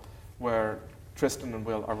novel, where Tristan and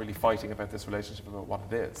Will are really fighting about this relationship, about what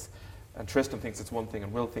it is, and Tristan thinks it's one thing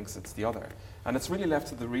and Will thinks it's the other, and it's really left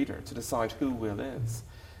to the reader to decide who Will is.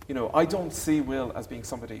 I don't see Will as being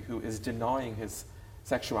somebody who is denying his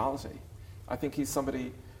sexuality. I think he's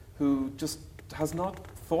somebody who just has not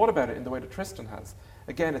thought about it in the way that Tristan has.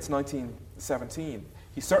 Again, it's 1917.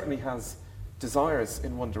 He certainly has desires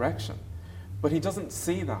in one direction, but he doesn't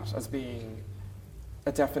see that as being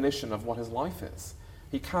a definition of what his life is.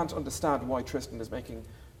 He can't understand why Tristan is making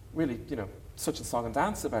really, such a song and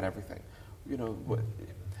dance about everything.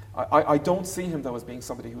 I don't see him, though, as being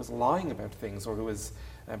somebody who is lying about things or who is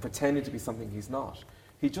pretending to be something he's not.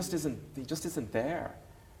 He just isn't there.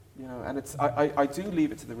 And I do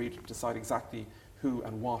leave it to the reader to decide exactly who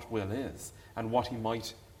and what Will is and what he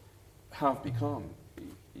might have become.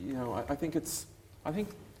 I think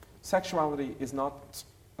sexuality is not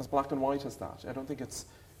as black and white as that. I don't think it's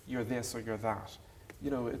you're this or you're that.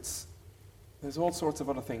 There's all sorts of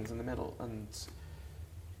other things in the middle, and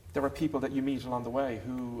there are people that you meet along the way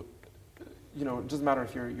who, it doesn't matter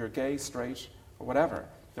if you're gay, straight, or whatever.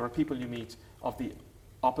 There are people you meet of the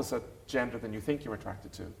opposite gender than you think you're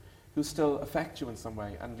attracted to, who still affect you in some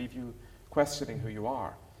way and leave you questioning who you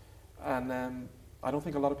are. And I don't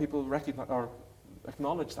think a lot of people recognize or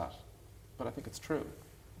acknowledge that, but I think it's true.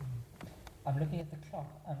 I'm looking at the clock,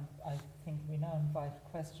 and I think we now invite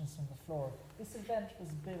questions from the floor. This event was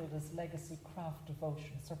billed as Legacy Craft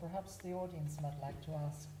Devotion, so perhaps the audience might like to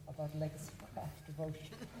ask about Legacy Craft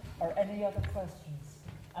Devotion or any other questions.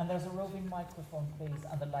 And there's a roving microphone, please,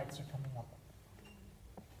 and the lights are coming up.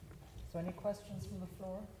 So any questions from the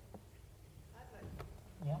floor? I'd like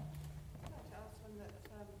to ask one that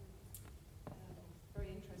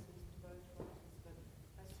very interesting to both writers, but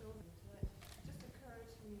I saw them tonight. It just occurred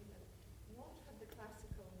to me that what had the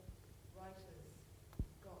classical writers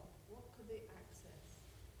got? What could they access?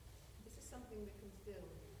 This is something that can still...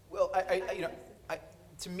 Well,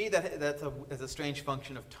 to me, that's a strange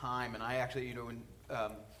function of time. And I actually, when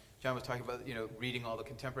John was talking about, reading all the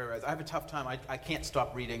contemporary writers, I have a tough time. I can't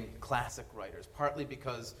stop reading classic writers, partly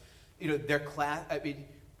because, they're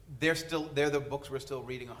the books we're still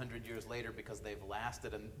reading 100 years later because they've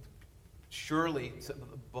lasted. And surely some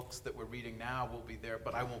of the books that we're reading now will be there,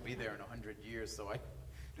 but I won't be there in 100 years. So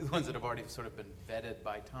the ones that have already sort of been vetted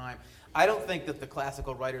by time. I don't think that the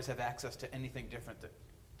classical writers have access to anything different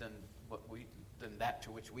than that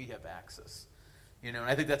to which we have access. And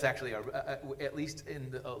I think that's actually, at least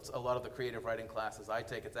in a lot of the creative writing classes I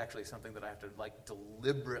take, it's actually something that I have to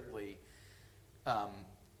deliberately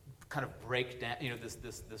kind of break down.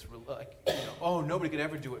 Nobody could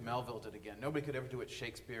ever do what Melville did again. Nobody could ever do what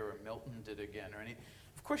Shakespeare or Milton did again, or anything.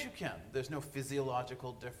 Of course you can. There's no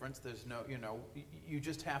physiological difference. There's no, you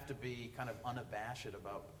just have to be kind of unabashed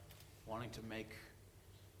about wanting to make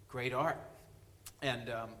great art.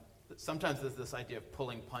 And sometimes there's this idea of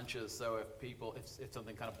pulling punches, so if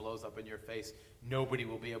something kind of blows up in your face, nobody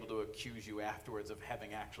will be able to accuse you afterwards of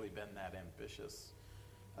having actually been that ambitious.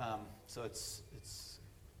 So it's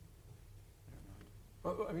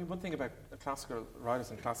Well, I mean, one thing about classical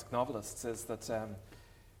writers and classic novelists is that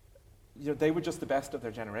they were just the best of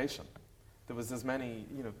their generation. There was as many,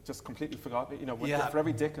 just completely forgotten. For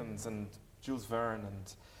every Dickens and Jules Verne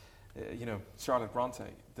and Charlotte Bronte,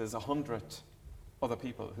 there's 100 other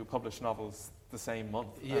people who publish novels the same month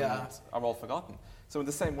and are all forgotten. So in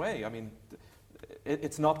the same way, I mean,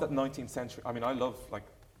 it's not that 19th century. I mean, I love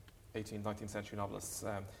 18th, 19th century novelists.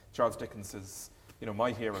 Charles Dickens is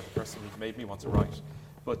my hero, the person who made me want to write.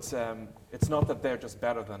 But it's not that they're just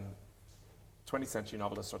better than 20th century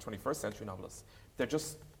novelists or 21st century novelists. They're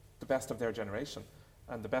just the best of their generation,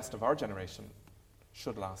 and the best of our generation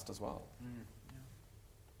should last as well. In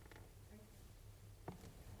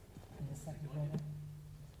the second row there.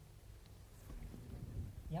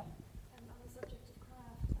 Yeah. On the subject of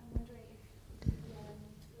craft, I'm wondering if you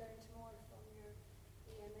learned more from your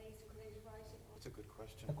BMAs in creative writing. That's a good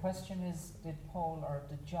question. The question is, did Paul or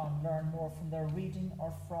did John learn more from their reading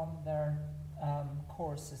or from their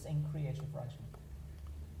courses in creative writing?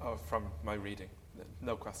 Oh, from my reading,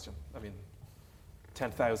 no question. I mean,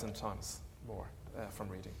 10,000 times more from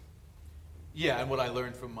reading. Yeah, and what I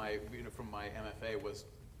learned from my MFA was,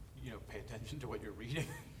 pay attention to what you're reading.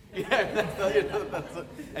 That's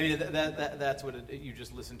what you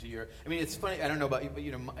just listen to your. I mean, it's funny. I don't know about you, but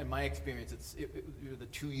in my experience, the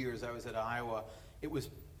 2 years I was at Iowa, it was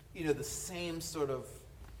the same sort of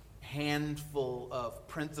handful of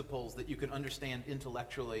principles that you can understand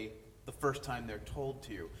intellectually the first time they're told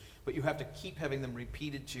to you, but you have to keep having them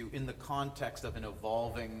repeated to you in the context of an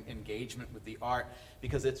evolving engagement with the art,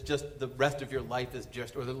 because it's just the rest of your life is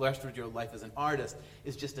just, or the rest of your life as an artist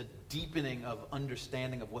is just a deepening of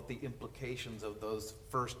understanding of what the implications of those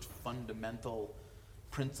first fundamental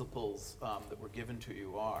principles that were given to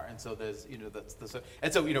you are. And so there's,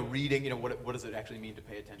 reading, what does it actually mean to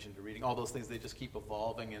pay attention to reading? All those things, they just keep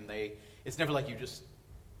evolving, and it's never like you just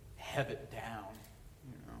have it down.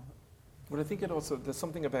 But I think there's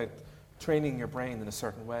something about training your brain in a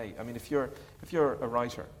certain way. I mean, if you're a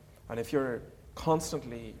writer, and if you're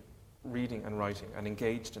constantly reading and writing and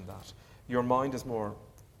engaged in that, your mind is more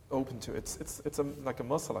open to it. It's like a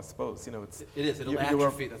muscle, I suppose. It is. It'll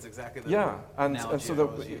atrophy. That's exactly the and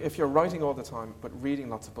so if you're writing all the time but reading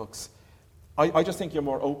lots of books, I just think you're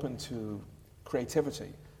more open to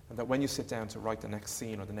creativity, and that when you sit down to write the next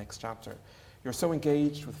scene or the next chapter, you're so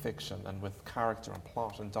engaged with fiction and with character and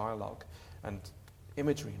plot and dialogue and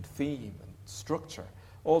imagery and theme and structure,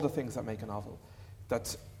 all the things that make a novel,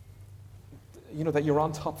 that that you're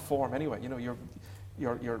on top form anyway.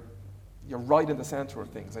 You're right in the center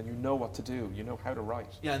of things, and you know what to do. You know how to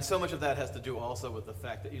write. Yeah, and so much of that has to do also with the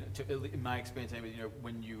fact that, in my experience,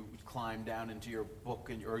 when you climb down into your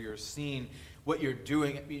book or your scene, what you're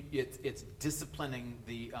doing, it's disciplining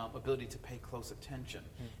the ability to pay close attention,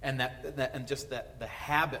 and the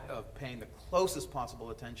habit of paying the closest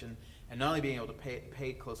possible attention, and not only being able to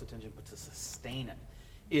pay close attention, but to sustain it,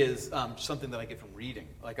 is something that I get from reading.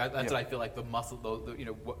 What I feel like the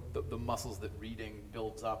muscles that reading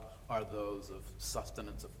builds up are those of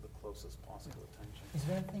sustenance of the closest possible attention. Is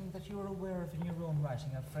there anything that you're aware of in your own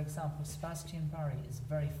writing? For example, Sebastian Barry is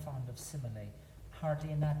very fond of simile,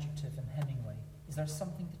 hardly an adjective in Hemingway. Is there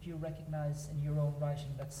something that you recognise in your own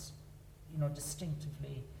writing that's,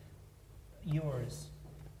 distinctively yours?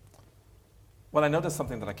 Well, I know there's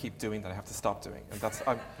something that I keep doing that I have to stop doing, and that's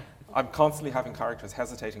I'm constantly having characters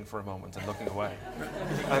hesitating for a moment and looking away.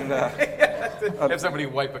 And have somebody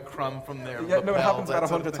wipe a crumb from their lapel, no, it happens about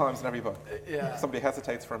 100 times in every book. Yeah. Somebody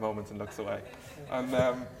hesitates for a moment and looks away. And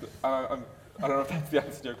I don't know if that's the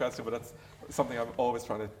answer to your question, but that's something I'm always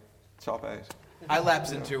trying to chop out. I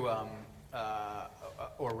lapse into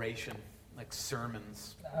oration, like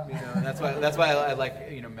sermons. And that's why I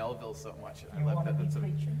like Melville so much. I love that.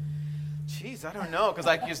 Jeez, I don't know, because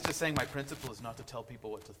I used to saying my principle is not to tell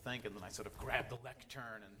people what to think, and then I sort of grab the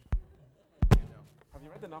lectern and. Have you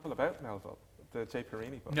read the novel about Melville, the J.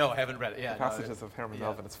 Perini book? No, I haven't read it. Yeah, the Passages of Herman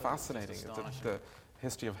Melville. It's fascinating. The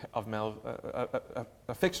history of Melville,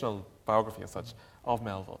 a fictional biography as such of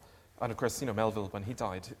Melville, and of course, Melville when he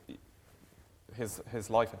died, his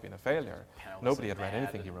life had been a failure. Nobody had read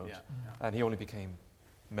anything he wrote, and he only became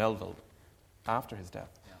Melville after his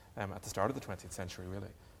death, at the start of the 20th century. Really,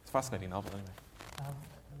 it's a fascinating novel. Anyway,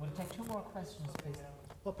 we'll take 2 more questions, please.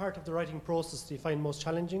 What part of the writing process do you find most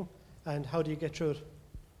challenging, and how do you get through it?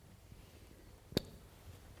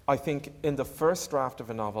 I think in the first draft of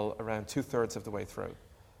a novel, around 2/3 of the way through,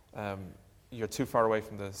 you're too far away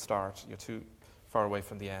from the start, you're too far away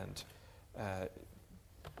from the end.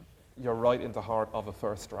 You're right in the heart of a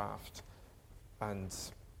first draft. And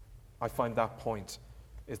I find that point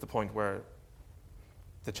is the point where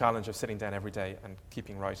the challenge of sitting down every day and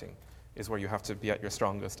keeping writing is where you have to be at your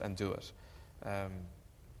strongest and do it.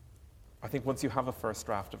 I think once you have a first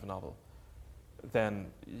draft of a novel,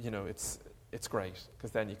 then, it's great,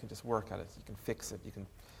 because then you can just work at it, you can fix it, you can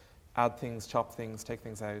add things, chop things, take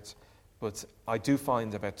things out. But I do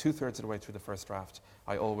find about 2/3 of the way through the first draft,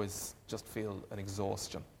 I always just feel an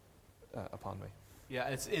exhaustion upon me. Yeah,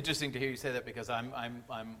 it's interesting to hear you say that, because I'm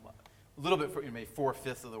a little bit, maybe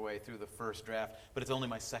 4/5 of the way through the first draft, but it's only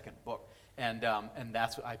my second book, and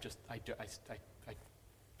that's what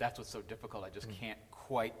that's what's so difficult. I just can't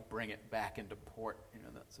quite bring it back into port,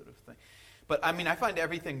 that sort of thing. But I mean, I find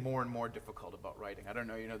everything more and more difficult about writing. I don't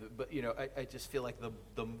know, but I just feel like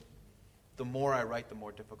the more I write, the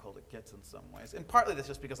more difficult it gets in some ways. And partly that's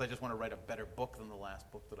just because I just want to write a better book than the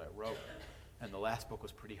last book that I wrote, and the last book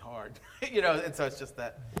was pretty hard, And so it's just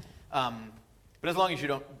that. But as long as you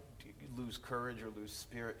don't lose courage or lose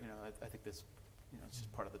spirit, I think this, it's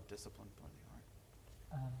just part of the discipline, part of the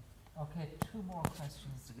art. Okay, 2 more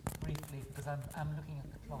questions briefly, because I'm looking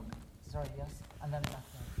at the clock. Sorry, yes, and then back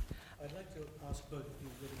there. I'd like to ask both of you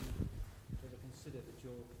whether you ever consider that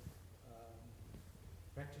you're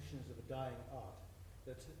practitioners of a dying art,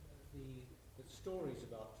 that the stories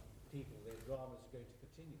about people, their dramas are going to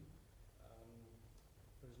continue.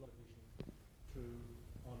 There's a lot of vision through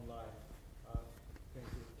online going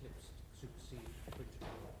to eclipse, supersede printed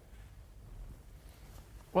media.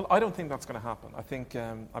 Well, I don't think that's going to happen. I think,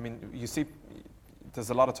 you see, there's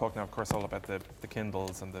a lot of talk now, of course, all about the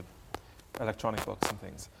Kindles and the electronic books and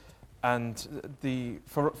things. And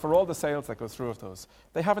for all the sales that go through of those,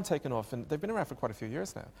 they haven't taken off, and they've been around for quite a few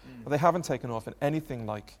years now. But they haven't taken off in anything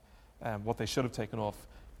like what they should have taken off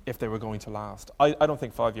if they were going to last. I don't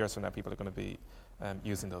think 5 years from now people are going to be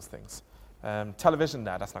using those things. Television,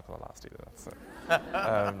 that's not going to last either.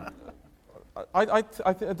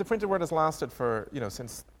 The printed word has lasted for,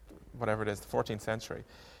 since whatever it is, the 14th century.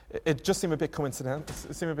 It just seemed a bit coincidental.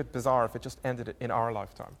 It seemed a bit bizarre if it just ended in our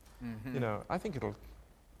lifetime. Mm-hmm. I think there's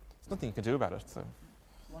nothing you can do about it. So.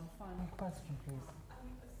 One final question, please.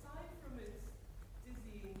 Aside from its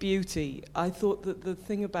dizzying beauty, I thought that the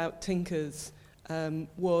thing about Tinkers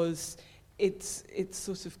was its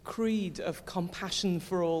sort of creed of compassion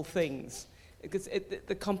for all things. Because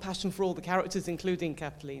the compassion for all the characters, including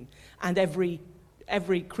Kathleen, and every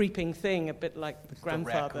creeping thing, a bit like the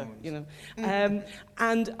grandfather, And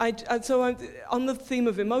so on the theme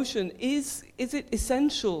of emotion, is it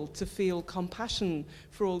essential to feel compassion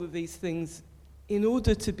for all of these things in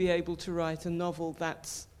order to be able to write a novel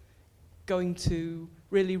that's going to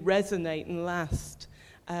really resonate and last?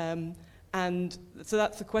 And so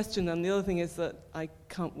that's the question. And the other thing is that I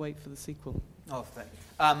can't wait for the sequel. Oh, thank you.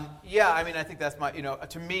 I think that's my,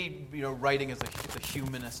 to me, writing is a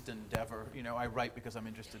humanist endeavor. I write because I'm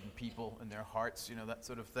interested in people and their hearts, that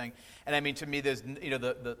sort of thing. And I mean, to me, there's,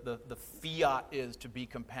 the fiat is to be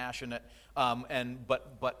compassionate.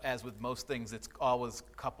 But as with most things, it's always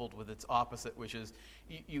coupled with its opposite, which is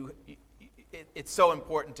it's so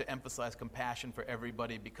important to emphasize compassion for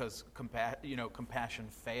everybody because compassion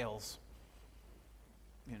fails.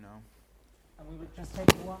 And we will just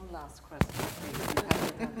take one last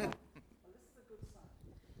question.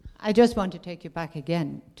 I just want to take you back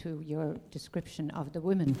again to your description of the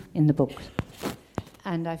women in the book.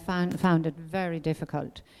 And I found it very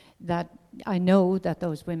difficult that I know that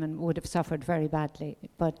those women would have suffered very badly,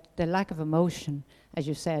 but the lack of emotion, as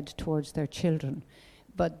you said, towards their children.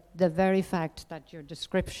 But the very fact that your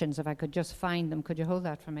descriptions, if I could just find them, could you hold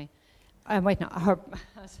that for me? Wait, no,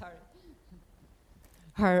 sorry.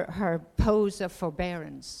 her pose of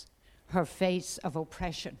forbearance, her face of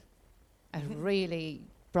oppression. It really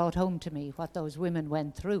brought home to me what those women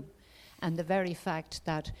went through. And the very fact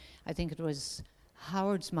that I think it was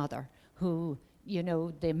Howard's mother who, you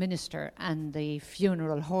know, the minister and the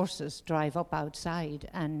funeral horses drive up outside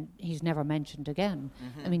and he's never mentioned again.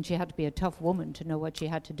 I mean, she had to be a tough woman to know what she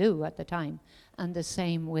had to do at the time. And the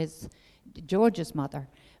same with George's mother.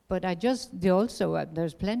 But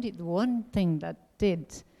there's plenty. The one thing that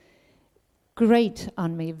did great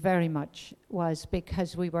on me very much was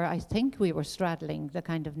because I think we were straddling the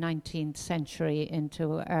kind of 19th century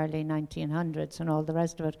into early 1900s and all the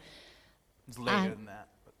rest of it. It's later than that.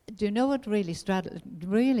 Do you know what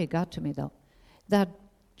really got to me though? That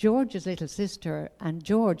George's little sister and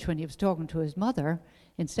George, when he was talking to his mother,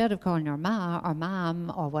 instead of calling her ma or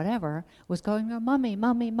ma'am or whatever, was calling her mummy,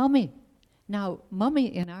 mummy, mummy. Now, mummy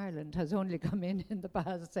in Ireland has only come in the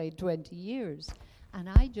past, say, 20 years. And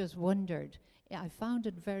I just wondered, I found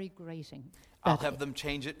it very grating. I'll have them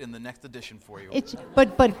change it in the next edition for you.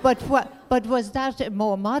 But was that a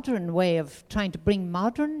more modern way of trying to bring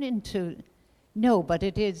modern into... No, but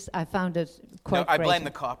it is, I found it quite I blame grating.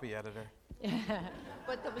 the copy editor.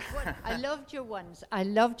 But there was one, I loved your ones. I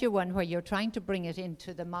loved your one where you're trying to bring it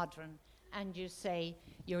into the modern, and you say,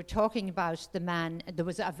 you're talking about the man,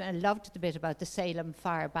 I loved the bit about the Salem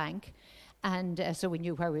Fire Bank, and so we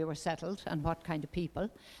knew where we were settled and what kind of people.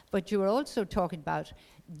 But you were also talking about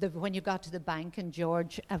when you got to the bank and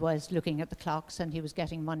George was looking at the clocks and he was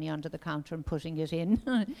getting money under the counter and putting it in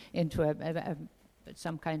into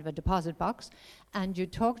some kind of a deposit box. And you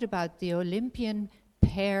talked about the Olympian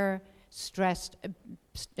pair dressed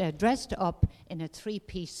up in a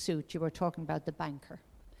three-piece suit. You were talking about the banker.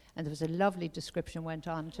 And there was a lovely description went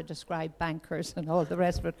on to describe bankers and all the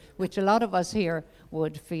rest of it, which a lot of us here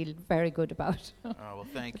would feel very good about. Oh, well,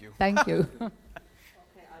 thank you. Thank you. Okay,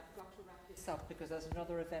 I've got to wrap this up because there's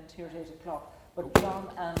another event here at 8 o'clock. But John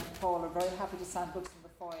and Paul are very happy to sign books in the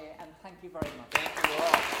foyer, and thank you very much. Thank you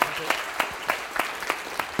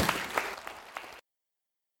all.